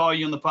 but I saw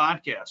you on the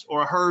podcast,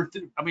 or I heard,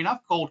 I mean,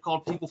 I've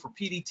called people for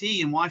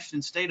PDT in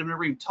Washington State I've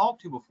never even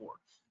talked to before,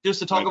 just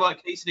to talk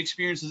about case and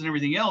experiences and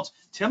everything else.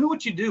 Tell me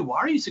what you do. Why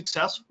are you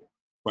successful?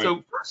 Right.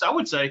 So first, I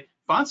would say,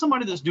 find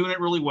somebody that's doing it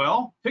really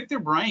well, pick their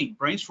brain,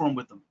 brainstorm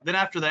with them. Then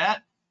after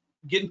that,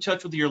 get in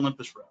touch with your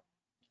Olympus rep.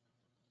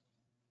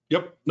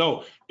 Yep.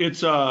 No,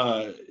 it's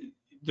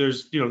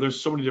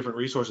there's so many different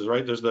resources,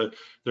 right? There's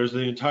the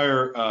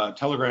entire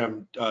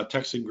Telegram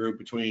texting group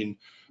between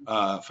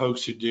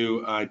folks who do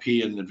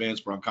IP and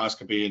advanced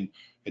bronchoscopy, and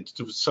it's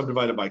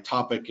subdivided by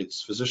topic.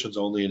 It's physicians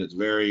only, and it's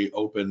very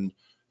open,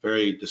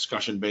 very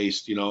discussion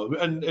based. You know,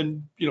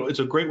 and you know, it's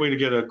a great way to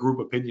get a group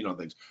opinion on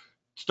things.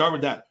 Start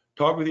with that.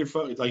 Talk with your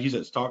folks, like he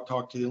says,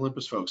 talk to the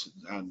Olympus folks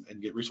and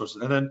get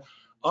resources. And then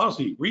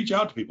honestly, reach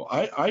out to people.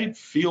 I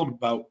field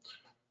about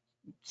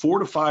 4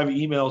 to 5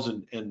 emails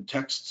and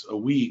texts a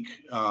week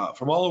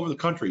from all over the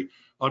country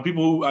on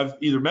people who I've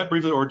either met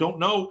briefly or don't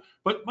know.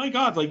 But my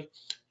God, like,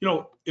 you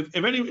know,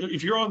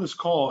 if you're on this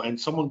call and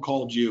someone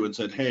called you and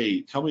said,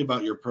 hey, tell me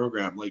about your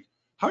program, like,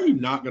 how are you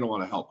not going to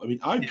want to help? I mean,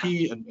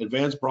 IP and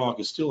advanced bronch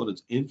is still in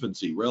its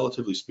infancy,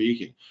 relatively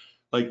speaking.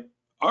 Like,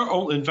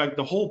 in fact,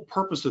 the whole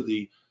purpose of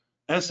the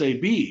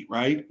SAB,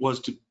 right,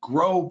 was to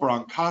grow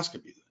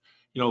bronchoscopy.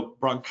 You know,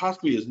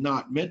 bronchoscopy is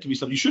not meant to be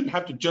something, you shouldn't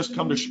have to just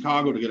come to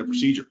Chicago to get a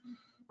procedure,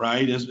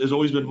 right? Has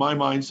always been my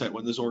mindset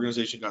when this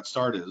organization got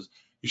started, is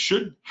you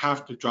shouldn't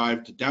have to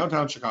drive to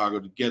downtown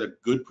Chicago to get a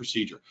good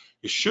procedure.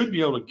 You should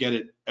be able to get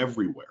it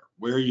everywhere,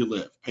 where you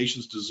live.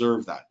 Patients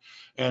deserve that.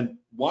 And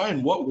why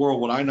in what world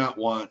would I not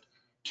want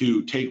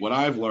to take what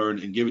I've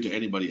learned and give it to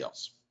anybody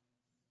else?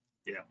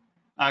 Yeah,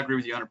 I agree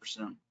with you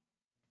 100%.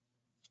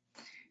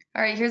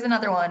 All right, here's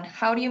another one.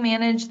 How do you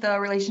manage the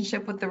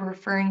relationship with the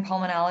referring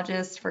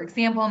pulmonologist? For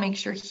example, make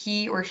sure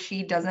he or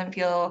she doesn't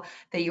feel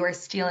that you are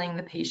stealing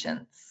the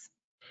patients.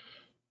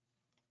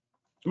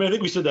 I mean, I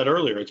think we said that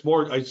earlier. It's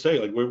more, I'd say,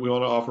 like, we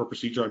want to offer a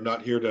procedure. I'm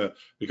not here to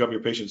become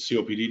your patient's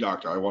COPD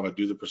doctor. I want to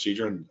do the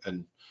procedure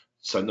and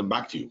send them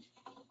back to you.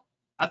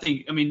 I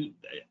think, I mean,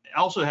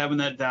 also having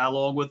that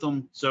dialogue with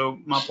them. So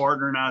my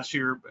partner and I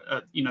share,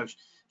 you know,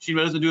 she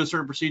doesn't do a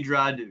certain procedure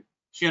I do.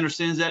 She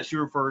understands that, she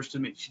refers to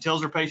me. She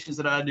tells her patients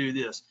that I do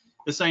this.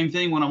 The same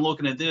thing when I'm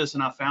looking at this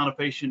and I found a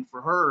patient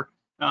for her.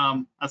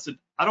 I said,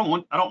 I don't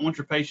want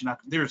your patient.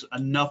 There's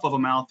enough of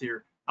them out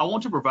there. I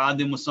want to provide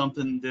them with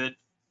something that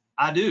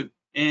I do.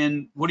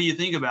 And what do you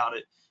think about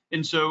it?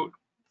 And so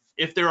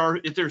if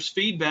there's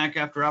feedback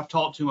after I've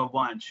talked to them a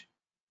bunch,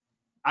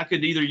 I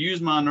could either use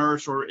my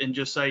nurse and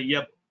just say,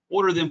 yep,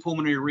 order them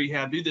pulmonary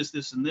rehab, do this,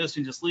 this, and this,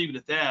 and just leave it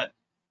at that.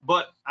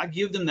 But I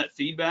give them that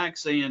feedback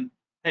saying,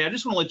 hey, I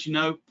just want to let you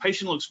know,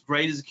 patient looks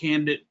great as a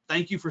candidate.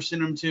 Thank you for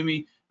sending them to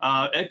me.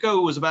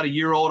 Echo was about a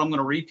year old. I'm going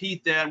to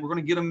repeat that. We're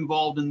going to get them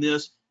involved in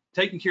this,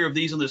 taking care of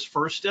these on this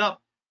first step.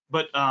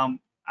 But I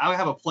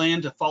have a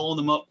plan to follow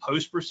them up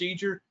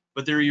post-procedure,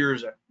 but they're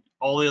yours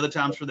all the other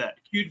times for that.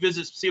 Acute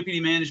visits,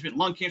 COPD management,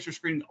 lung cancer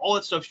screening, all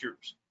that stuff's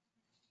yours.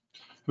 I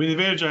mean, the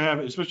advantage I have,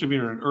 especially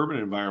being in an urban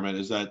environment,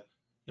 is that,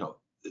 you know,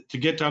 to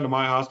get down to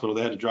my hospital,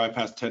 they had to drive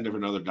past 10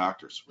 different other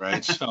doctors,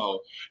 right? So,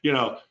 you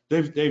know,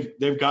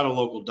 they've got a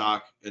local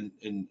doc,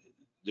 and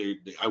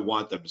I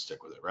want them to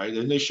stick with it, right?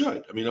 And they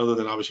should. I mean, other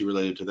than obviously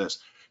related to this,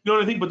 you know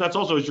what I think. But that's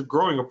also, as you're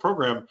growing a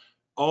program,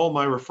 all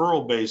my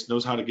referral base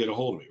knows how to get a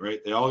hold of me,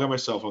 right? They all got my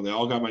cell phone, they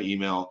all got my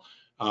email.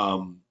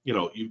 You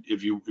know,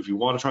 if you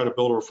want to try to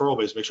build a referral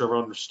base, make sure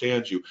everyone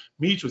understands you,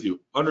 meets with you,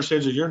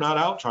 understands that you're not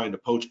out trying to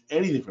poach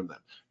anything from them.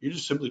 You're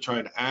just simply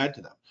trying to add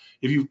to them.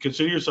 If you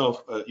consider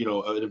yourself, you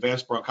know, an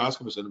advanced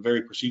bronchoscopist and a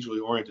very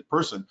procedurally oriented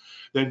person,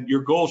 then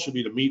your goal should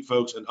be to meet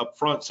folks and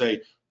upfront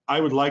say, I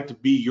would like to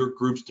be your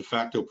group's de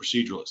facto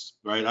proceduralist,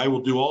 right? I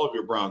will do all of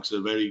your bronchs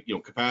at any, you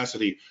know,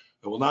 capacity.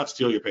 I will not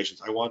steal your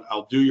patients.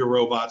 I'll do your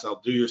robots,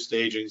 I'll do your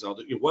stagings, I'll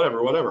do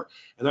whatever.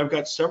 And I've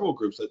got several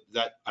groups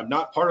that I'm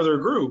not part of their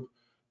group,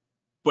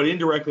 but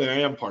indirectly I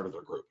am part of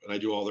their group and I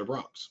do all their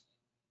bronchs.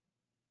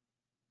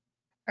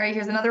 All right,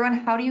 here's another one.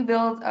 How do you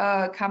build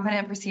a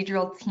competent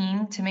procedural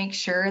team to make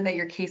sure that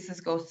your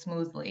cases go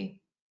smoothly?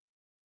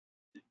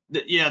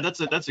 Yeah, that's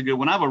a good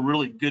one. I have a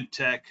really good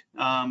tech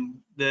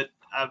that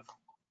I've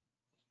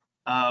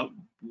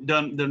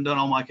done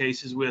all my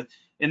cases with,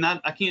 and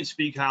I can't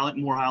speak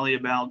more highly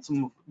about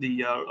some of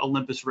the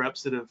Olympus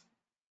reps that have.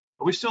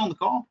 Are we still on the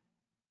call?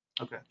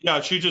 Okay.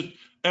 Yeah,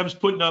 Em's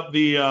putting up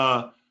the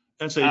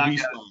SAB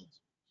slides.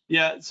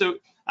 Yeah, so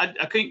I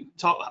can't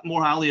talk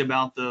more highly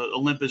about the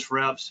Olympus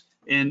reps,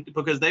 and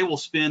because they will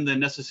spend the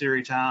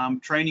necessary time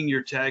training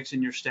your techs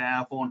and your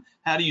staff on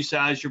how do you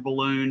size your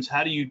balloons,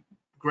 how do you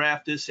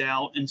graph this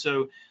out, and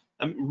so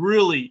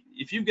really,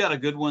 if you've got a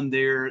good one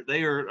there,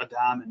 they are a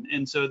diamond,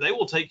 and so they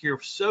will take care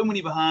of so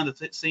many behind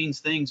the scenes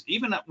things.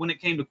 Even when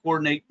it came to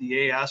coordinate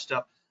the AI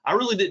stuff, I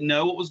really didn't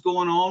know what was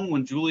going on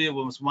when Julia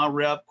was my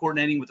rep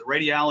coordinating with the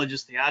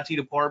radiologist, the IT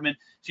department.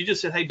 She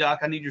just said, hey, doc,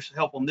 I need your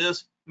help on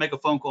this, make a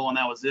phone call, and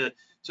that was it.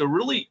 So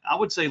really, I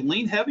would say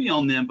lean heavy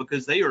on them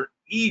because they are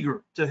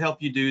eager to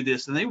help you do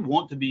this, and they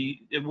want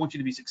you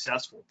to be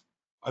successful.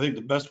 I think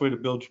the best way to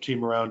build your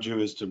team around you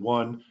is to,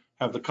 one,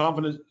 have the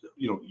confidence,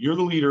 you know, you're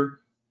the leader,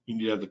 you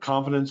need to have the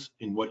confidence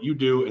in what you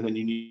do, and then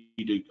you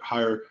need to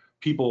hire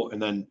people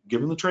and then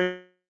give them the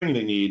training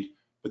they need,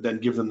 but then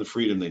give them the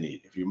freedom they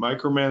need. If you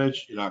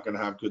micromanage, you're not going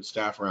to have good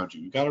staff around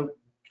you. You got to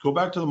go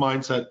back to the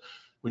mindset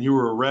when you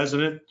were a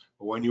resident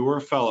or when you were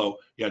a fellow,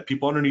 you had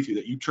people underneath you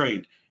that you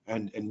trained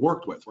and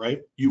worked with,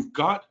 right? You've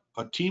got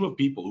a team of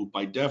people who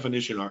by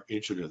definition are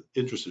interested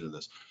in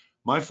this.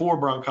 My 4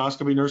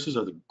 bronchoscopy nurses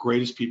are the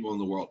greatest people in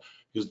the world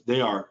because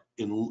they are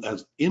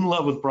as in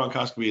love with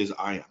bronchoscopy as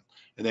I am.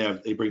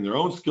 And they bring their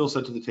own skill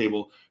set to the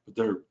table, but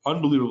they're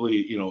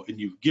unbelievably, you know, and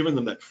you've given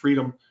them that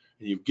freedom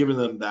and you've given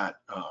them that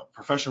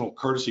professional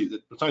courtesy.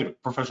 It's not even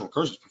professional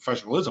courtesy, it's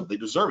professionalism. They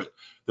deserve it.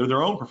 They're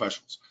their own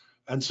professionals.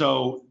 And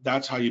so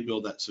that's how you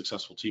build that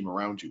successful team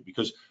around you.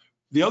 Because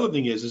the other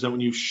thing is that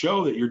when you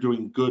show that you're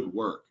doing good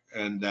work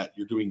and that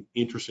you're doing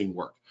interesting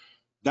work,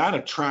 that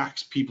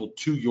attracts people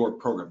to your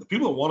program. The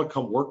people that want to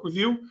come work with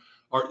you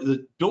are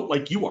built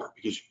like you are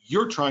because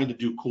you're trying to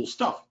do cool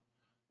stuff,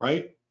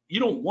 right?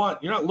 You're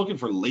not looking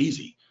for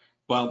lazy.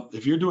 Well,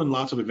 if you're doing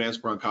lots of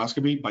advanced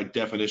bronchoscopy, by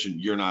definition,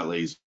 you're not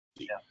lazy.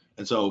 Yeah.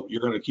 And so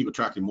you're going to keep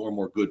attracting more and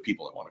more good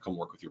people that want to come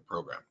work with your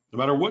program, no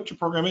matter what your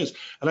program is.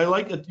 And I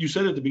like that you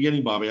said at the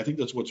beginning, Bobby, I think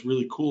that's what's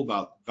really cool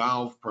about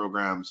valve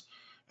programs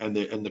and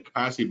the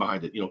capacity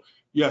behind it. You know,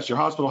 yes, your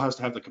hospital has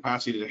to have the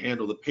capacity to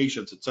handle the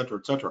patients, et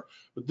cetera,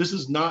 but this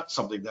is not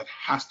something that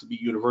has to be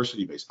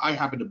university based. I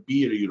happen to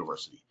be at a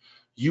university.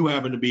 You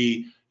happen to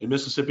be in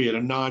Mississippi at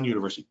a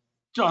non-university.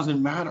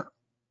 Doesn't matter.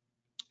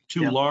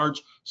 Two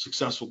large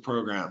successful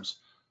programs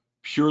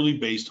purely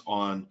based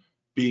on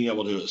being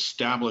able to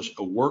establish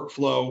a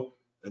workflow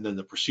and then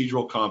the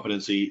procedural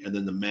competency and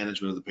then the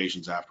management of the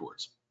patients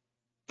afterwards.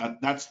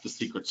 That's the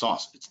secret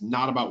sauce. It's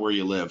not about where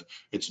you live.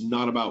 It's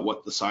not about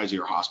what the size of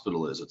your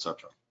hospital is, et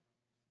cetera.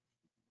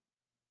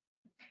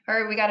 All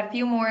right, we got a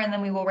few more and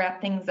then we will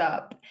wrap things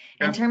up.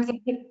 Yeah. In terms of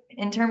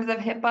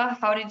HIPAA,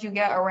 how did you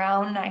get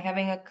around not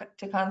having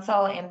to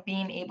consult and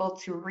being able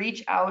to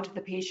reach out to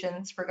the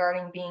patients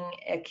regarding being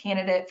a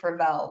candidate for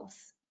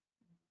valves?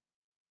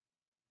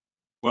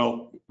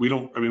 Well, we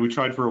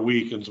tried for a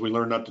week and so we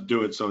learned not to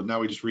do it. So now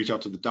we just reach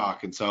out to the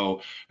doc.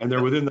 And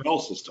they're within the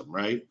health system,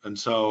 right? And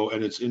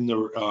it's in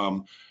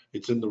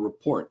the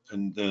report,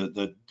 and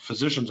the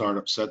physicians aren't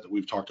upset that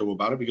we've talked to them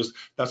about it because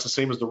that's the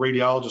same as the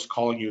radiologist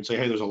calling you and say,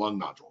 hey, there's a lung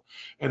nodule.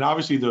 And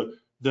obviously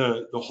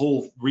the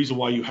whole reason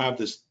why you have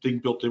this thing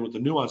built in with the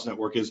Nuance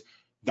network is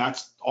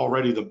that's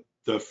already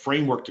the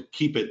framework to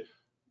keep it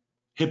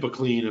HIPAA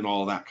clean and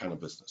all that kind of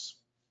business.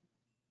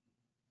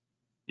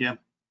 Yeah.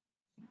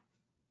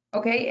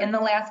 Okay, and the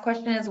last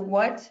question is,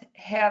 what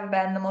have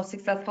been the most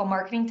successful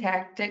marketing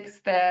tactics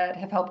that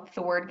have helped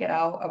the word get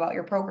out about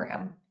your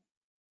program?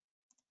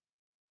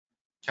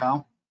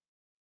 Kyle?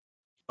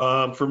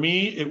 For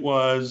me, it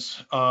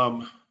was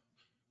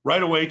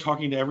right away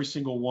talking to every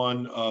single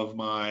one of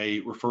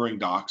my referring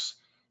docs,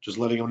 just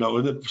letting them know.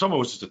 And then some of it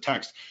was just a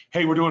text.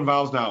 Hey, we're doing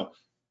valves now.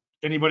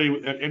 Anybody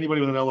with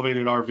an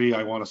elevated RV,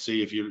 I want to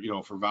see if you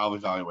know for valve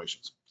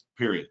evaluations.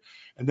 Period.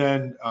 And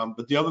then,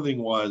 but the other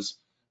thing was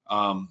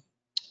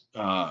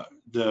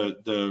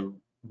the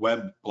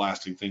web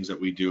blasting things that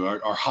we do.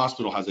 Our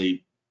hospital has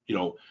a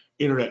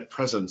internet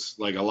presence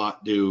like a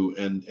lot do,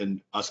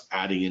 and us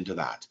adding into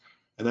that.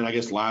 And then I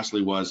guess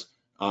lastly was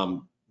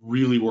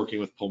really working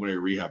with pulmonary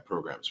rehab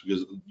programs,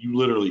 because you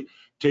literally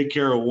take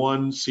care of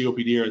one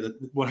COPD,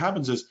 and what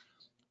happens is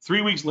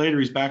 3 weeks later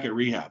he's back at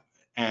rehab,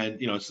 and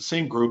it's the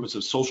same group, it's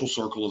a social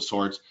circle of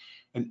sorts,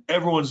 and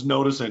everyone's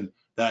noticing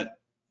that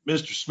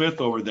Mr.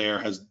 Smith over there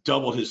has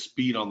doubled his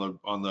speed on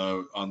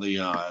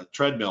the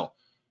treadmill.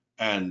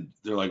 And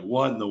they're like,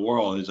 what in the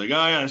world? And he's like,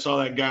 oh yeah, I saw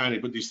that guy and he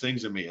put these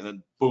things in me. And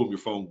then boom, your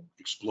phone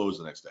explodes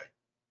the next day.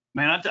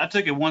 Man, I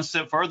took it one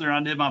step further, and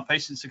I did my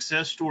patient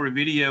success story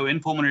video in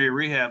pulmonary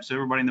rehab so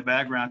everybody in the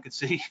background could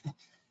see.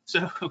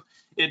 So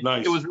it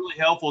was really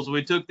helpful. So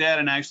we took that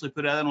and actually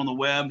put that on the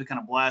web to kind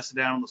of blast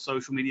it out on the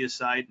social media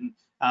site.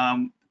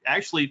 And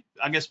actually,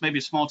 I guess maybe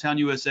Small Town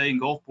USA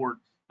in Gulfport,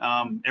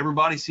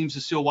 everybody seems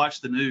to still watch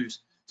the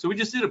news. So we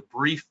just did a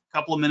brief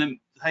couple of minute,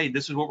 hey,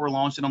 this is what we're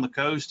launching on the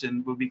coast,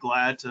 and we'll be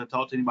glad to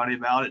talk to anybody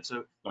about it.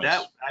 So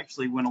that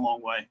actually went a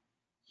long way.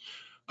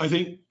 I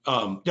think,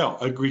 yeah,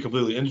 I agree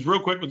completely. And just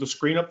real quick with the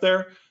screen up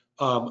there,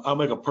 I'll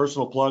make a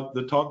personal plug.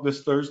 The talk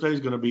this Thursday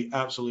is going to be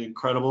absolutely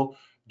incredible.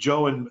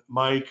 Joe and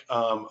Mike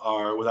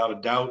are without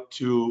a doubt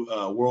two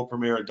world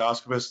premiere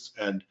endoscopists,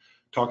 and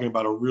talking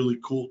about a really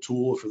cool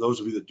tool for those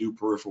of you that do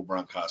peripheral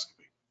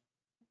bronchoscopy.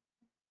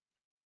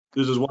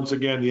 This is once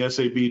again the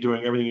SAB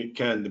doing everything it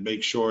can to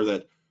make sure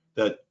that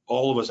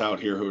all of us out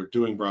here who are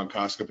doing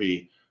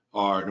bronchoscopy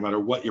are, no matter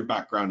what your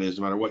background is,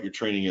 no matter what your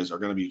training is, are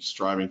going to be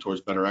striving towards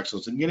better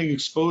excellence and getting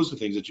exposed to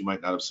things that you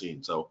might not have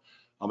seen. So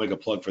I'll make a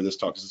plug for this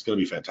talk because it's going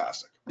to be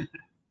fantastic.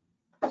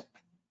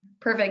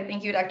 Perfect.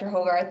 Thank you, Dr.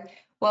 Hogarth.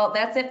 Well,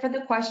 that's it for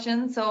the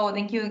questions. So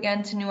thank you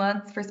again to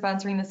Nuance for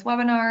sponsoring this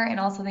webinar, and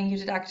also thank you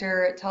to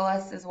Dr.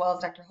 Tullos as well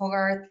as Dr.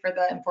 Hogarth for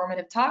the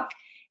informative talk.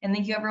 And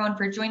thank you everyone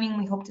for joining.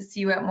 We hope to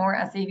see you at more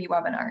SAB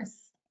webinars.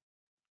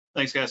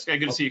 Thanks, guys. Good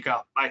to see you,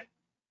 Kyle. Bye.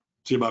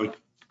 See you, Bobby.